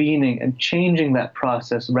intervening and changing that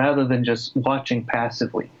process rather than just watching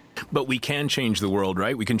passively. But we can change the world,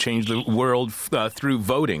 right? We can change the world through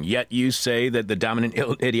voting. Yet you say that the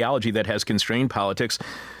dominant ideology that has constrained politics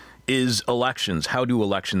is elections. How do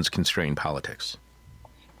elections constrain politics?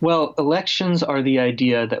 Well, elections are the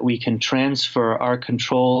idea that we can transfer our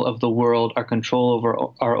control of the world, our control over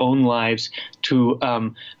our own lives, to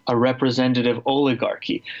a representative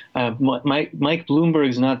oligarchy. Mike Bloomberg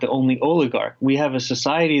is not the only oligarch. We have a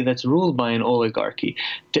society that's ruled by an oligarchy.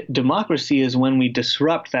 Democracy is when we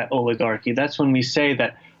disrupt that oligarchy. That's when we say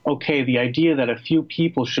that, okay, the idea that a few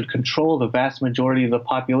people should control the vast majority of the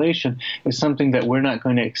population is something that we're not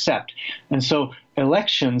going to accept. And so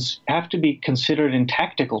elections have to be considered in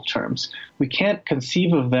tactical terms. We can't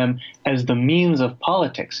conceive of them as the means of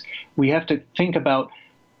politics. We have to think about,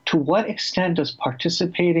 to what extent does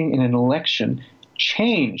participating in an election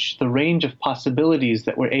change the range of possibilities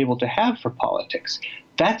that we're able to have for politics?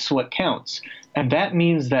 That's what counts. And that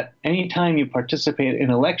means that anytime you participate in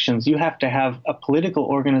elections, you have to have a political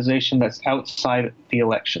organization that's outside the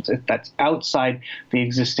elections, that's outside the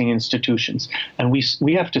existing institutions. And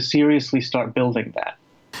we have to seriously start building that.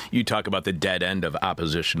 You talk about the dead end of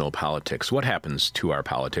oppositional politics. What happens to our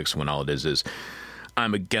politics when all it is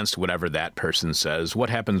I'm against whatever that person says? What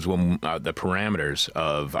happens when the parameters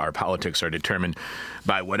of our politics are determined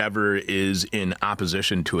by whatever is in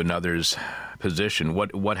opposition to another's position?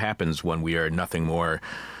 What happens when we are nothing more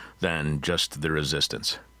than just the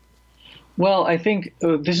resistance? Well, I think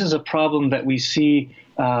this is a problem that we see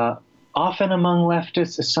often among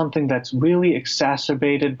leftists, is something that's really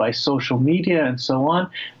exacerbated by social media and so on.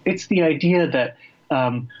 It's the idea that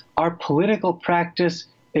our political practice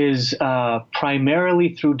is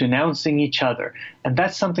primarily through denouncing each other. And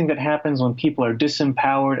that's something that happens when people are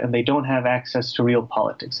disempowered and they don't have access to real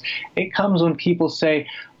politics. It comes when people say,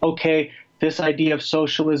 okay, this idea of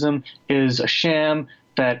socialism is a sham,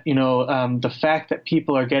 that, the fact that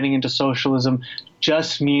people are getting into socialism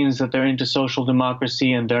just means that they're into social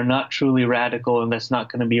democracy and they're not truly radical, and that's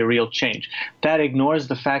not going to be a real change. That ignores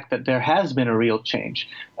the fact that there has been a real change.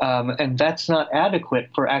 And that's not adequate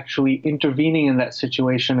for actually intervening in that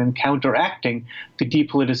situation and counteracting the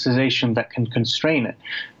depoliticization that can constrain it.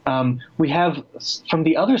 We have, from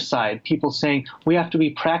the other side, people saying we have to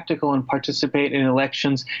be practical and participate in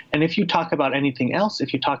elections. And if you talk about anything else,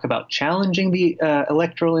 if you talk about challenging the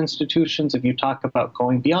electoral institutions, if you talk about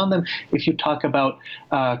going beyond them, if you talk about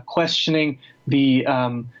questioning the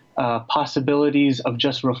possibilities of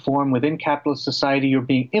just reform within capitalist society, you're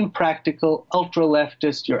being impractical,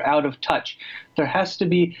 ultra-leftist, you're out of touch. There has to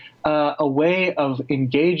be a way of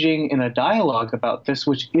engaging in a dialogue about this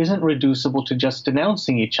which isn't reducible to just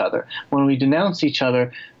denouncing each other. When we denounce each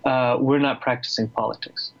other, we're not practicing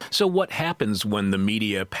politics. So what happens when the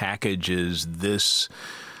media packages this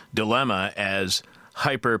dilemma as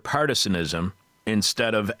hyper-partisanism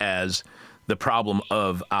instead of as the problem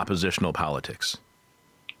of oppositional politics?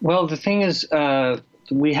 Well, the thing is,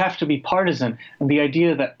 we have to be partisan, and the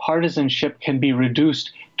idea that partisanship can be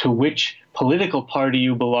reduced to which political party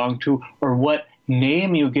you belong to or what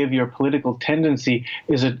name you give your political tendency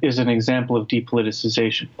is an example of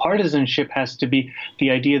depoliticization. Partisanship has to be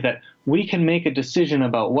the idea that we can make a decision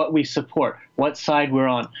about what we support, what side we're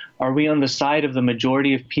on. Are we on the side of the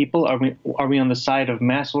majority of people? Are we on the side of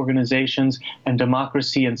mass organizations and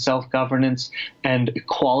democracy and self-governance and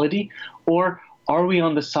equality? Or are we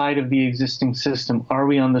on the side of the existing system? Are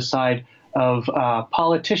we on the side of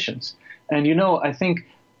politicians? And, I think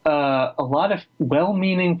a lot of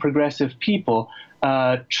well-meaning progressive people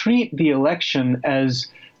treat the election as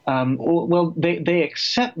they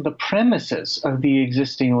accept the premises of the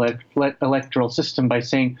existing electoral system by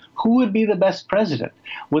saying, who would be the best president?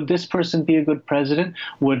 Would this person be a good president?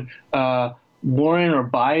 Would Warren or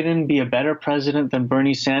Biden be a better president than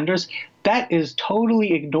Bernie Sanders? That is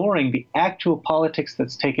totally ignoring the actual politics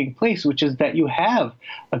that's taking place, which is that you have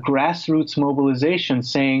a grassroots mobilization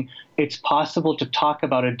saying it's possible to talk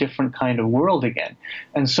about a different kind of world again.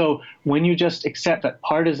 And so when you just accept that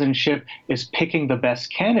partisanship is picking the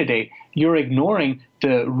best candidate, you're ignoring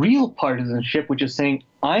the real partisanship, which is saying,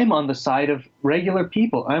 I'm on the side of regular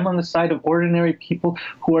people. I'm on the side of ordinary people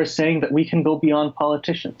who are saying that we can go beyond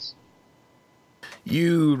politicians.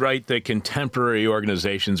 You write that contemporary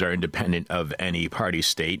organizations are independent of any party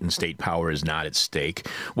state and state power is not at stake.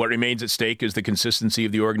 What remains at stake is the consistency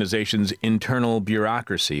of the organization's internal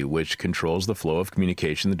bureaucracy, which controls the flow of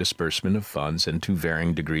communication, the disbursement of funds, and to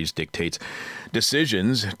varying degrees dictates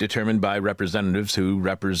decisions determined by representatives who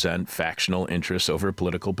represent factional interests over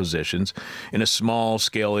political positions. In a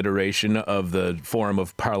small-scale iteration of the form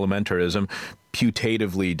of parliamentarism,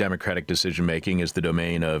 putatively democratic decision-making is the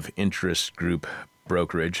domain of interest group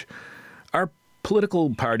brokerage. Are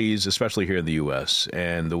political parties, especially here in the U.S.,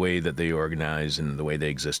 and the way that they organize and the way they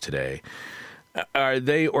exist today, are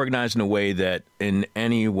they organized in a way that in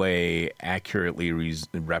any way accurately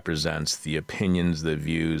represents the opinions, the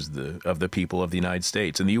views of the people of the United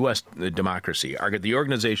States and the U.S. democracy? Are the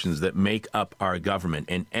organizations that make up our government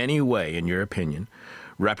in any way, in your opinion,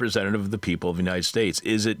 representative of the people of the United States?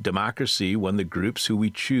 Is it democracy when the groups who we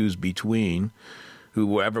choose between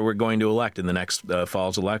whoever we're going to elect in the next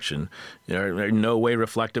fall's election are in no way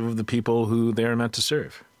reflective of the people who they're meant to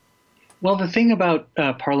serve? Well, the thing about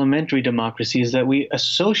parliamentary democracy is that we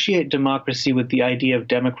associate democracy with the idea of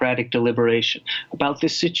democratic deliberation, about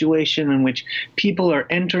this situation in which people are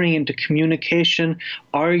entering into communication,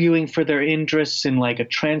 arguing for their interests in like a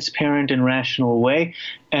transparent and rational way,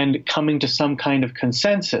 and coming to some kind of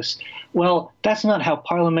consensus. Well, that's not how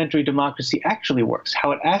parliamentary democracy actually works.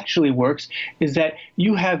 How it actually works is that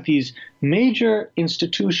you have these major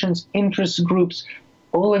institutions, interest groups,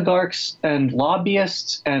 oligarchs and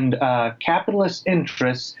lobbyists and capitalist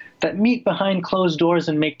interests that meet behind closed doors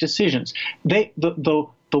and make decisions.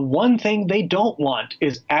 The one thing they don't want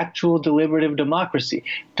is actual deliberative democracy.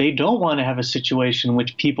 They don't want to have a situation in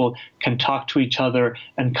which people can talk to each other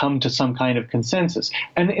and come to some kind of consensus.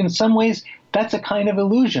 And in some ways, that's a kind of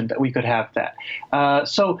illusion that we could have that.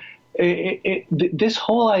 This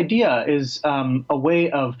whole idea is a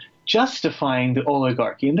way of justifying the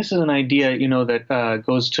oligarchy. And this is an idea, that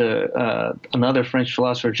goes to another French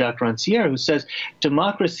philosopher, Jacques Rancière, who says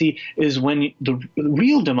democracy is when the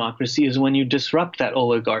real democracy is when you disrupt that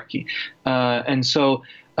oligarchy. And so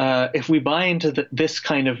if we buy into this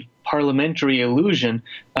kind of parliamentary illusion,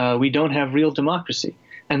 we don't have real democracy.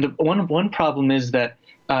 And one problem is that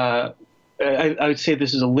I would say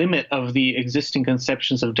this is a limit of the existing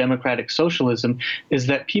conceptions of democratic socialism, is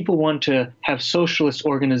that people want to have socialist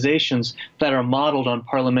organizations that are modeled on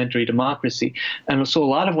parliamentary democracy. And so a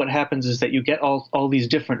lot of what happens is that you get all these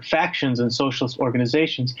different factions in socialist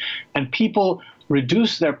organizations, and people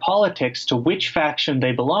reduce their politics to which faction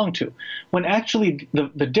they belong to, when actually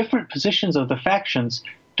the different positions of the factions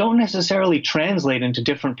don't necessarily translate into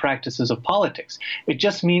different practices of politics. It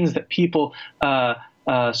just means that people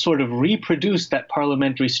sort of reproduce that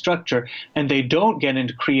parliamentary structure, and they don't get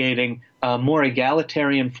into creating more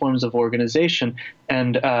egalitarian forms of organization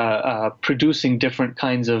and producing different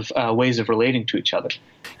kinds of ways of relating to each other.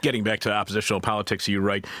 Getting back to oppositional politics, you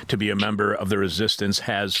write, to be a member of the resistance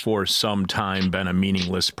has for some time been a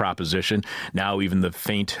meaningless proposition. Now even the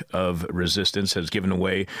feint of resistance has given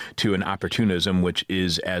way to an opportunism which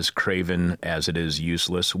is as craven as it is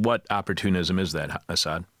useless. What opportunism is that,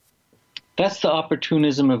 Assad? That's the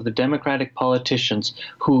opportunism of the Democratic politicians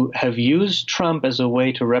who have used Trump as a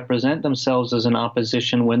way to represent themselves as an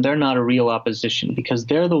opposition when they're not a real opposition, because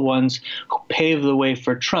they're the ones who pave the way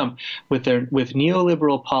for Trump with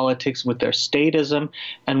neoliberal politics, with their statism,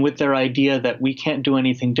 and with their idea that we can't do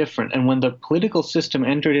anything different. And when the political system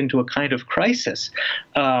entered into a kind of crisis,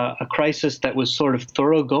 a crisis that was sort of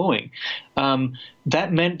thoroughgoing,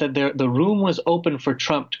 that meant that the room was open for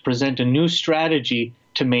Trump to present a new strategy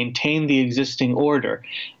to maintain the existing order.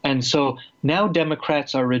 And so now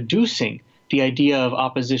Democrats are reducing the idea of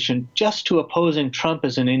opposition just to opposing Trump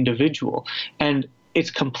as an individual. And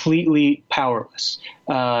it's completely powerless.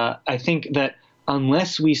 I think that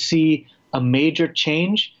unless we see a major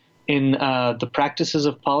change in the practices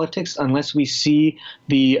of politics, unless we see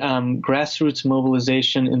the grassroots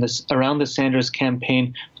mobilization around the Sanders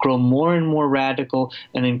campaign grow more and more radical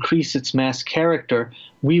and increase its mass character,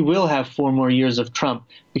 we will have 4 more years of Trump,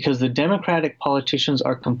 because the Democratic politicians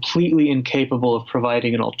are completely incapable of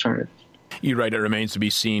providing an alternative. You're right. It remains to be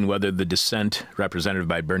seen whether the dissent represented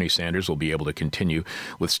by Bernie Sanders will be able to continue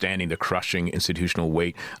withstanding the crushing institutional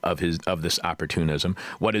weight of this opportunism.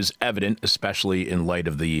 What is evident, especially in light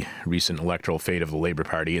of the recent electoral fate of the Labour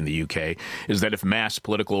Party in the UK, is that if mass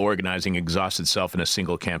political organizing exhausts itself in a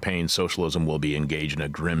single campaign, socialism will be engaged in a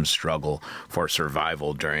grim struggle for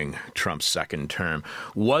survival during Trump's second term.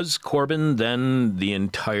 Was Corbyn then the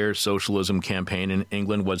entire socialism campaign in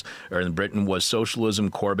England, in Britain? Was socialism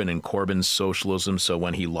Corbyn and Corbyn's socialism, so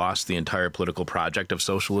when he lost, the entire political project of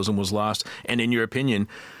socialism was lost? And in your opinion,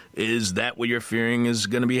 is that what you're fearing is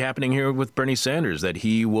going to be happening here with Bernie Sanders, that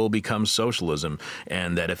he will become socialism,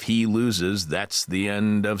 and that if he loses, that's the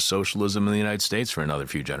end of socialism in the United States for another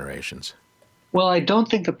few generations? Well, I don't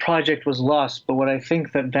think the project was lost, but what I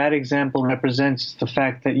think that example represents is the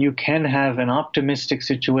fact that you can have an optimistic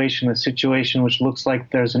situation, a situation which looks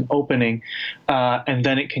like there's an opening, and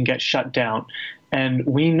then it can get shut down. And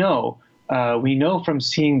we know from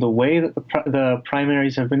seeing the way that the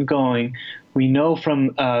primaries have been going, we know from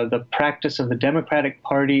the practice of the Democratic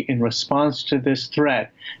Party in response to this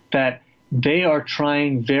threat that they are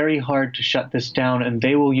trying very hard to shut this down, and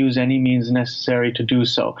they will use any means necessary to do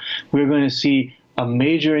so. We're going to see a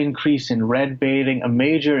major increase in red baiting, a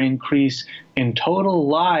major increase in total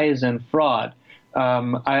lies and fraud.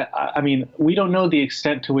 I mean, we don't know the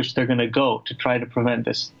extent to which they're going to go to try to prevent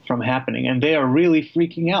this from happening. And they are really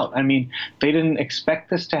freaking out. I mean, they didn't expect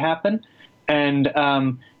this to happen. And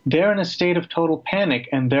they're in a state of total panic,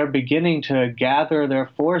 and they're beginning to gather their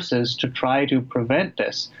forces to try to prevent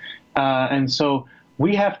this. And so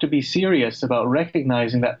we have to be serious about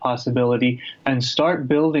recognizing that possibility and start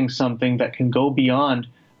building something that can go beyond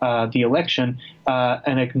the election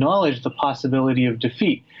and acknowledge the possibility of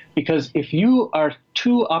defeat. Because if you are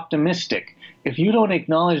too optimistic, if you don't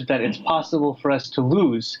acknowledge that it's possible for us to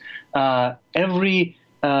lose, every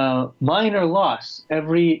minor loss,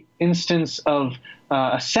 every instance of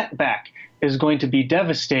a setback is going to be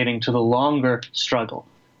devastating to the longer struggle.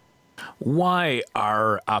 Why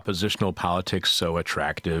are oppositional politics so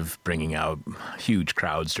attractive, bringing out huge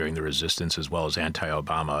crowds during the resistance as well as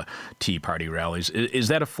anti-Obama Tea Party rallies? Is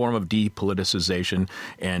that a form of depoliticization,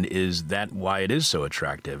 and is that why it is so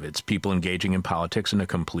attractive? It's people engaging in politics in a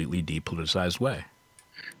completely depoliticized way.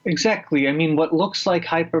 Exactly. I mean, what looks like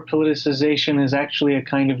hyper-politicization is actually a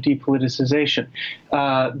kind of depoliticization.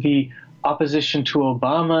 The opposition to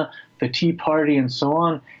Obama, the Tea Party, and so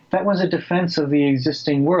on, that was a defense of the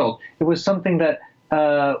existing world. It was something that,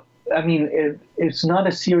 it's not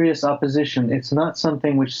a serious opposition. It's not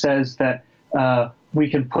something which says that we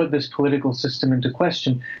can put this political system into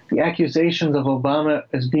question. The accusations of Obama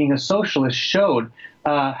as being a socialist showed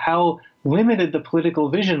how limited the political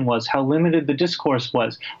vision was, how limited the discourse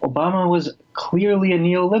was. Obama was clearly a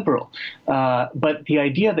neoliberal. But the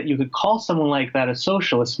idea that you could call someone like that a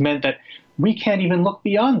socialist meant that we can't even look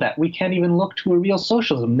beyond that. We can't even look to a real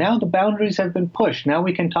socialism. Now the boundaries have been pushed. Now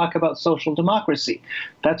we can talk about social democracy.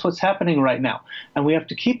 That's what's happening right now. And we have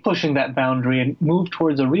to keep pushing that boundary and move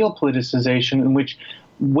towards a real politicization in which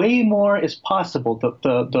way more is possible.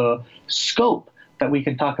 The scope that we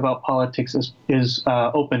can talk about politics is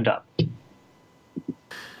opened up.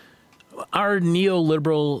 Are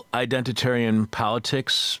neoliberal identitarian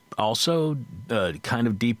politics also kind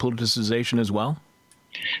of depoliticization as well?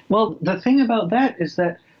 Well, the thing about that is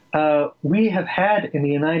that we have had in the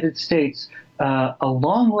United States a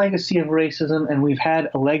long legacy of racism, and we've had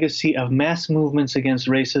a legacy of mass movements against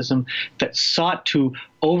racism that sought to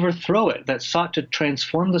overthrow it, that sought to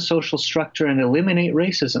transform the social structure and eliminate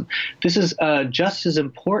racism. This is just as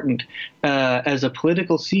important as a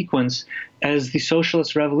political sequence as the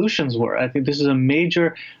socialist revolutions were. I think this is a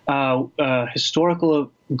major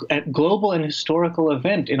global and historical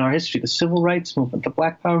event in our history, the civil rights movement, the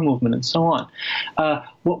Black Power movement, and so on.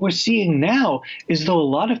 What we're seeing now is, though a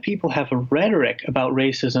lot of people have a rhetoric about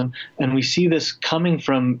racism, and we see this coming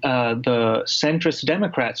from the centrist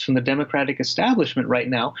Democrats, from the Democratic establishment right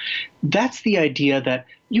now, that's the idea that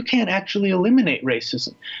you can't actually eliminate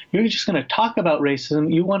racism. You're just going to talk about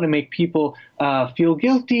racism. You want to make people feel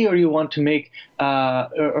guilty, or you want to make,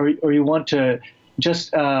 or you want to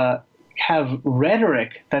just have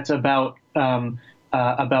rhetoric that's about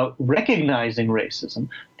recognizing racism.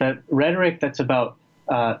 That rhetoric that's about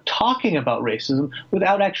talking about racism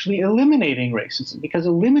without actually eliminating racism, because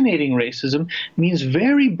eliminating racism means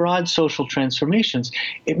very broad social transformations.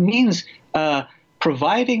 It means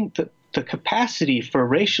providing the capacity for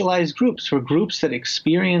racialized groups, for groups that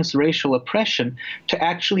experience racial oppression, to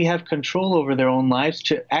actually have control over their own lives,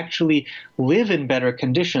 to actually live in better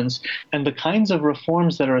conditions. And the kinds of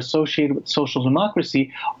reforms that are associated with social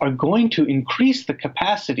democracy are going to increase the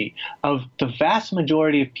capacity of the vast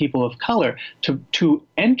majority of people of color to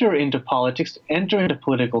enter into politics, to enter into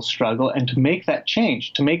political struggle, and to make that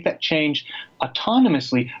change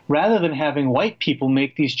autonomously, rather than having white people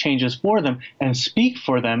make these changes for them and speak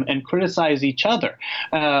for them and criticize each other.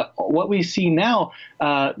 What we see now,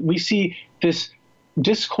 we see this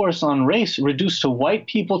discourse on race reduced to white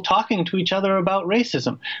people talking to each other about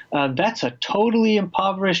racism. That's a totally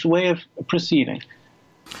impoverished way of proceeding.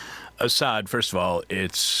 Asad, first of all,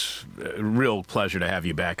 it's a real pleasure to have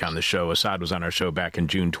you back on the show. Asad was on our show back in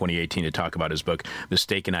June 2018 to talk about his book,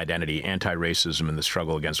 Mistaken Identity, Anti-Racism and the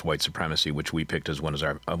Struggle Against White Supremacy, which we picked as one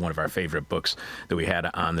of our favorite books that we had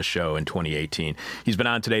on the show in 2018. He's been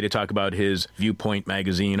on today to talk about his Viewpoint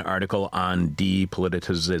magazine article on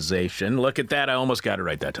depoliticization. Look at that. I almost got it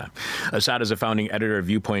right that time. Asad is a founding editor of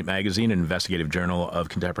Viewpoint magazine, an investigative journal of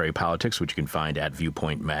contemporary politics, which you can find at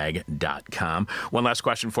viewpointmag.com. One last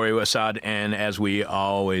question for you, Asad, and as we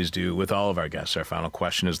always do with all of our guests, our final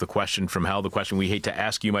question is the question from hell, the question we hate to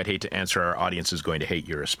ask, you might hate to answer, our audience is going to hate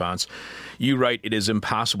your response. You write, it is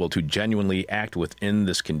impossible to genuinely act within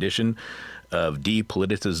this condition of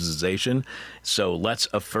depoliticization, so let's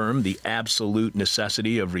affirm the absolute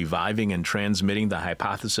necessity of reviving and transmitting the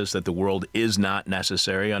hypothesis that the world is not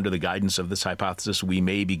necessary. Under the guidance of this hypothesis, we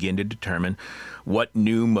may begin to determine what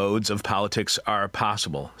new modes of politics are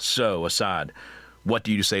possible. So, Asad, what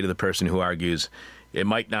do you say to the person who argues the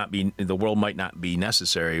world might not be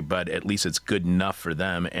necessary, but at least it's good enough for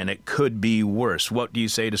them, and it could be worse? What do you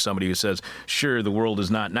say to somebody who says, sure, the world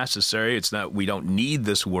is not necessary, we don't need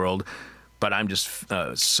this world, but I'm just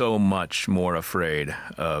so much more afraid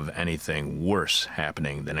of anything worse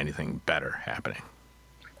happening than anything better happening?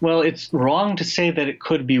 Well, it's wrong to say that it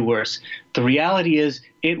could be worse. The reality is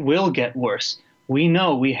it will get worse. We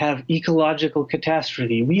know we have ecological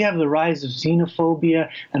catastrophe. We have the rise of xenophobia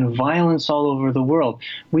and violence all over the world.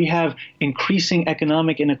 We have increasing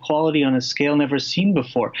economic inequality on a scale never seen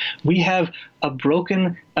before. We have a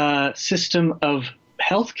broken system of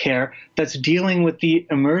healthcare that's dealing with the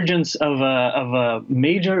emergence of a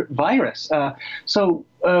major virus. So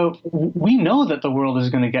we know that the world is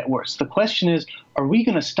going to get worse. The question is, are we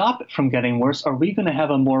going to stop it from getting worse? Are we going to have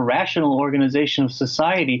a more rational organization of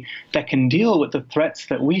society that can deal with the threats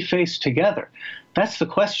that we face together? That's the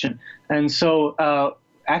question. And so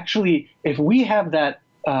actually, if we have that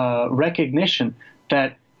recognition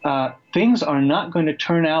that things are not going to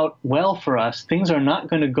turn out well for us, things are not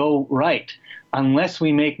going to go right unless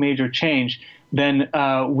we make major change, then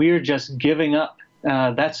we're just giving up.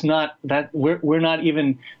 We're not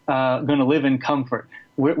even going to live in comfort.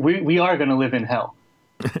 We are going to live in hell.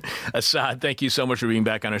 Asad, thank you so much for being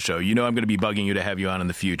back on our show. You know I'm going to be bugging you to have you on in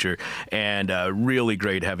the future, and really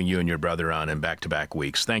great having you and your brother on in back-to-back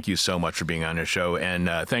weeks. Thank you so much for being on our show, and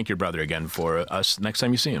thank your brother again for us next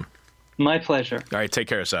time you see him. My pleasure. All right, take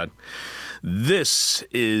care, Asad. This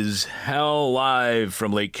is Hell Live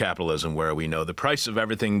from Late Capitalism, where we know the price of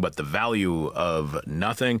everything but the value of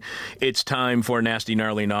nothing. It's time for nasty,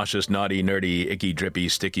 gnarly, nauseous, naughty, nerdy, icky, drippy,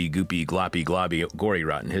 sticky, goopy, gloppy, globby, gory,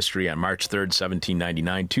 rotten history. On March 3rd,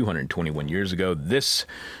 1799, 221 years ago, this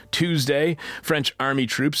Tuesday, French army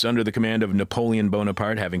troops under the command of Napoleon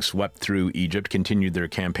Bonaparte, having swept through Egypt, continued their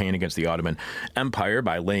campaign against the Ottoman Empire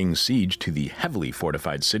by laying siege to the heavily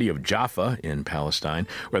fortified city of Jaffa in Palestine,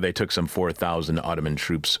 where they took some 4,000 4,000 Ottoman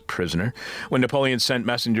troops prisoner. When Napoleon sent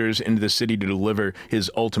messengers into the city to deliver his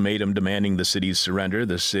ultimatum demanding the city's surrender,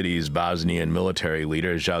 the city's Bosnian military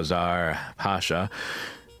leader, Jazar Pasha,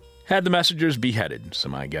 had the messengers beheaded. So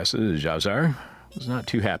my guess is Jazar was not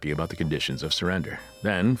too happy about the conditions of surrender.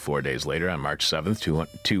 Then, 4 days later, on March 7th,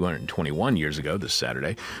 221 years ago, this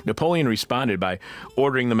Saturday, Napoleon responded by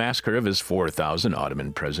ordering the massacre of his 4,000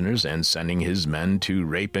 Ottoman prisoners and sending his men to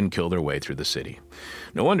rape and kill their way through the city.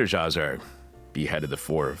 No wonder Jazar beheaded the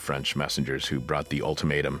 4 French messengers who brought the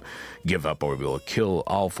ultimatum, give up or we will kill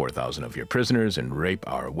all 4,000 of your prisoners and rape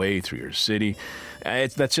our way through your city.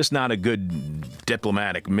 That's just not a good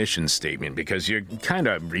diplomatic mission statement, because you're kind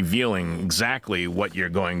of revealing exactly what you're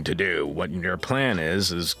going to do. What your plan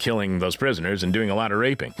is killing those prisoners and doing a lot of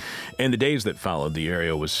raping. In the days that followed, the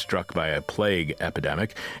area was struck by a plague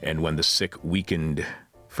epidemic, and when the sick, weakened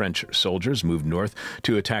French soldiers moved north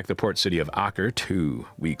to attack the port city of Acre 2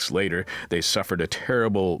 weeks later, they suffered a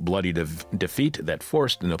terrible, bloody defeat that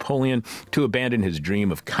forced Napoleon to abandon his dream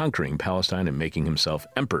of conquering Palestine and making himself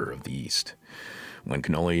emperor of the East. One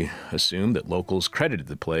can only assume that locals credited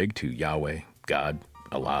the plague to Yahweh, God,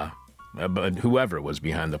 Allah, but whoever was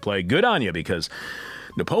behind the plague. Good on you, because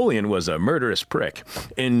Napoleon was a murderous prick.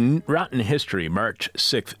 In Rotten History, March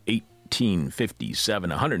 6th, 1857,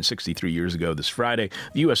 163 years ago this Friday,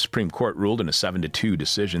 the U.S. Supreme Court ruled in a 7-2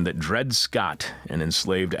 decision that Dred Scott, an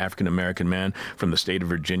enslaved African-American man from the state of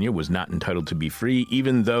Virginia, was not entitled to be free,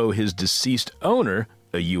 even though his deceased owner,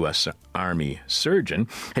 a U.S. Army surgeon,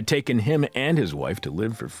 had taken him and his wife to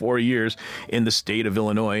live for 4 years in the state of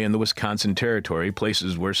Illinois and the Wisconsin Territory,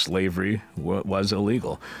 places where slavery was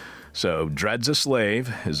illegal. So Dred's a slave.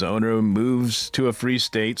 His owner moves to a free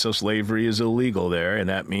state, so slavery is illegal there, and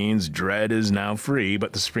that means Dred is now free.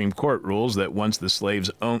 But the Supreme Court rules that once the slave's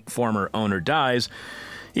former owner dies,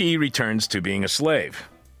 he returns to being a slave.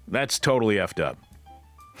 That's totally effed up.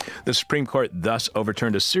 The Supreme Court thus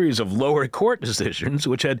overturned a series of lower court decisions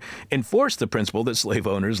which had enforced the principle that slave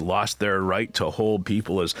owners lost their right to hold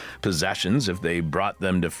people as possessions if they brought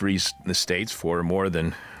them to free states for more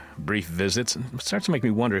than brief visits. And it starts to make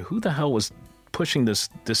me wonder who the hell was pushing this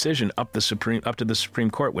decision up to the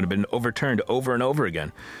Supreme Court when it had been overturned over and over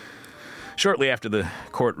again. Shortly after the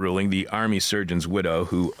court ruling, the Army surgeon's widow,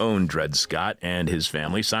 who owned Dred Scott and his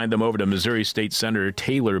family, signed them over to Missouri State Senator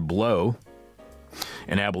Taylor Blow,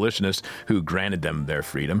 an abolitionist who granted them their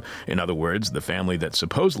freedom. In other words, the family that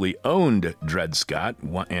supposedly owned Dred Scott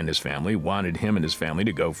and his family wanted him and his family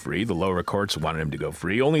to go free. The lower courts wanted him to go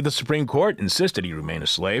free. Only the Supreme Court insisted he remain a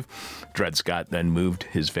slave. Dred Scott then moved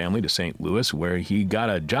his family to St. Louis, where he got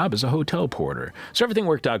a job as a hotel porter. So everything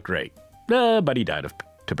worked out great. But he died of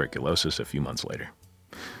tuberculosis a few months later.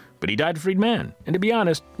 But he died a freed man. And to be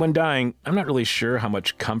honest, when dying, I'm not really sure how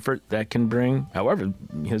much comfort that can bring. However,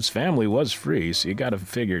 his family was free, so you gotta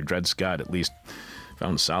figure Dred Scott at least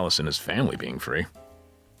found solace in his family being free.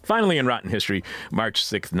 Finally, in Rotten History, March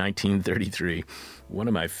 6th, 1933, one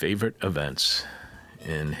of my favorite events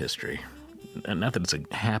in history. And not that it's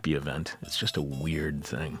a happy event, it's just a weird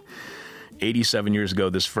thing. 87 years ago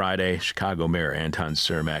this Friday, Chicago Mayor Anton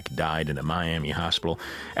Cermak died in a Miami hospital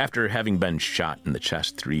after having been shot in the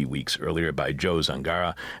chest 3 weeks earlier by Joe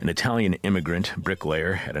Zangara, an Italian immigrant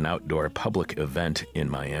bricklayer at an outdoor public event in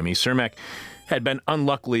Miami. Cermak had been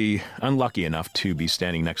unlucky enough to be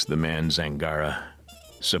standing next to the man Zangara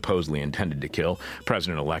supposedly intended to kill,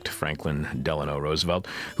 President-elect Franklin Delano Roosevelt,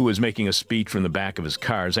 who was making a speech from the back of his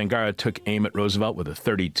car. Zangara took aim at Roosevelt with a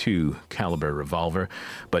 .32 caliber revolver,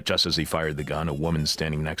 but just as he fired the gun, a woman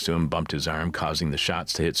standing next to him bumped his arm, causing the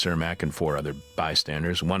shots to hit Cermak and 4 other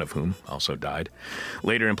bystanders, one of whom also died.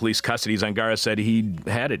 Later in police custody, Zangara said he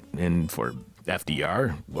had it in for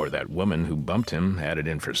FDR, or that woman who bumped him, had it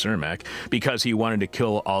in for Cermak, because he wanted to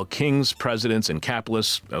kill all kings, presidents, and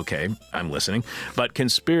capitalists. Okay, I'm listening. But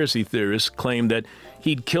conspiracy theorists claim that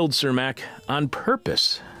he'd killed Cermak on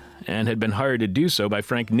purpose and had been hired to do so by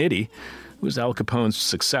Frank Nitti, who was Al Capone's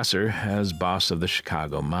successor as boss of the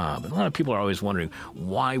Chicago mob. And a lot of people are always wondering,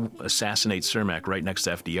 why assassinate Cermak right next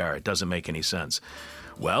to FDR? It doesn't make any sense.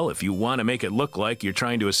 Well, if you want to make it look like you're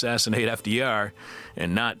trying to assassinate FDR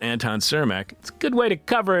and not Anton Cermak, it's a good way to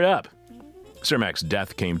cover it up. Cermak's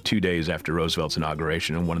death came 2 days after Roosevelt's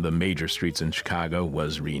inauguration, and one of the major streets in Chicago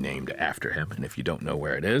was renamed after him. And if you don't know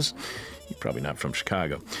where it is, you're probably not from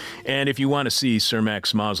Chicago. And if you want to see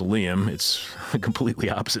Cermak's mausoleum, it's a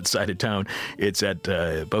completely opposite side of town. It's at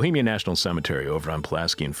Bohemian National Cemetery over on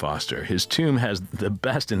Pulaski and Foster. His tomb has the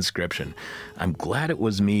best inscription: "I'm glad it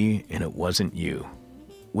was me and it wasn't you,"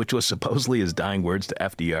 which was supposedly his dying words to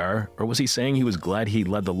FDR, or was he saying he was glad he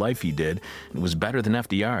led the life he did and was better than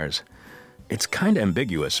FDR's? It's kind of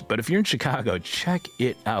ambiguous, but if you're in Chicago, check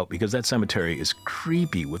it out because that cemetery is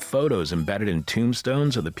creepy with photos embedded in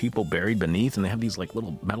tombstones of the people buried beneath, and they have these like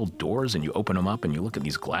little metal doors, and you open them up and you look at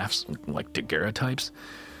these glass like daguerreotypes.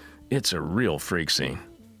 It's a real freak scene.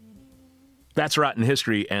 That's Rotten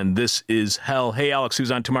History, and This Is Hell. Hey, Alex,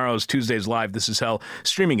 who's on tomorrow's Tuesdays Live? This Is Hell,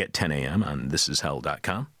 streaming at 10 a.m. on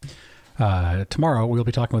thisishell.com. Tomorrow, we'll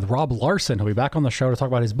be talking with Rob Larson. He'll be back on the show to talk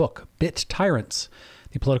about his book, Bit Tyrants,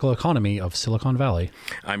 the political economy of Silicon Valley.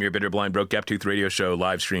 I'm your bitter, blind, broke, gap-toothed radio show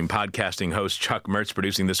live stream podcasting host, Chuck Mertz.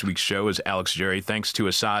 Producing this week's show is Alex Jerry. Thanks to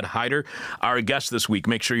Assad Haider, our guest this week.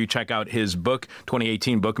 Make sure you check out his book,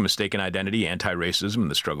 2018 book, Mistaken Identity, Anti-Racism,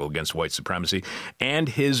 and the Struggle Against White Supremacy, and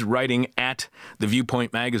his writing at The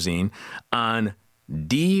Viewpoint magazine on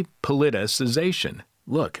depoliticization.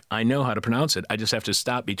 Look, I know how to pronounce it. I just have to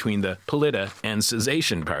stop between the polita and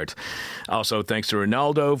cessation part. Also, thanks to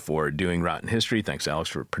Ronaldo for doing Rotten History. Thanks, Alex,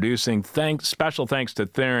 for producing. Special thanks to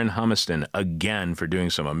Theron Humiston again for doing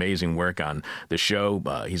some amazing work on the show.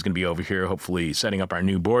 He's going to be over here, hopefully, setting up our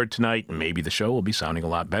new board tonight. Maybe the show will be sounding a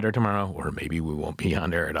lot better tomorrow, or maybe we won't be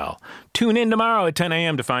on air at all. Tune in tomorrow at 10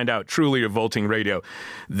 a.m. to find out. Truly revolting radio.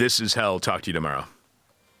 This is Hell. Talk to you tomorrow.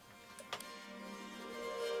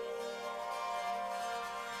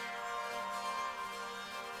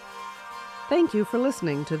 Thank you for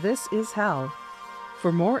listening to This Is Hell.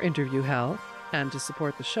 For more Interview Hell and to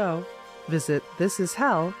support the show, visit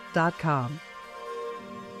thisishell.com.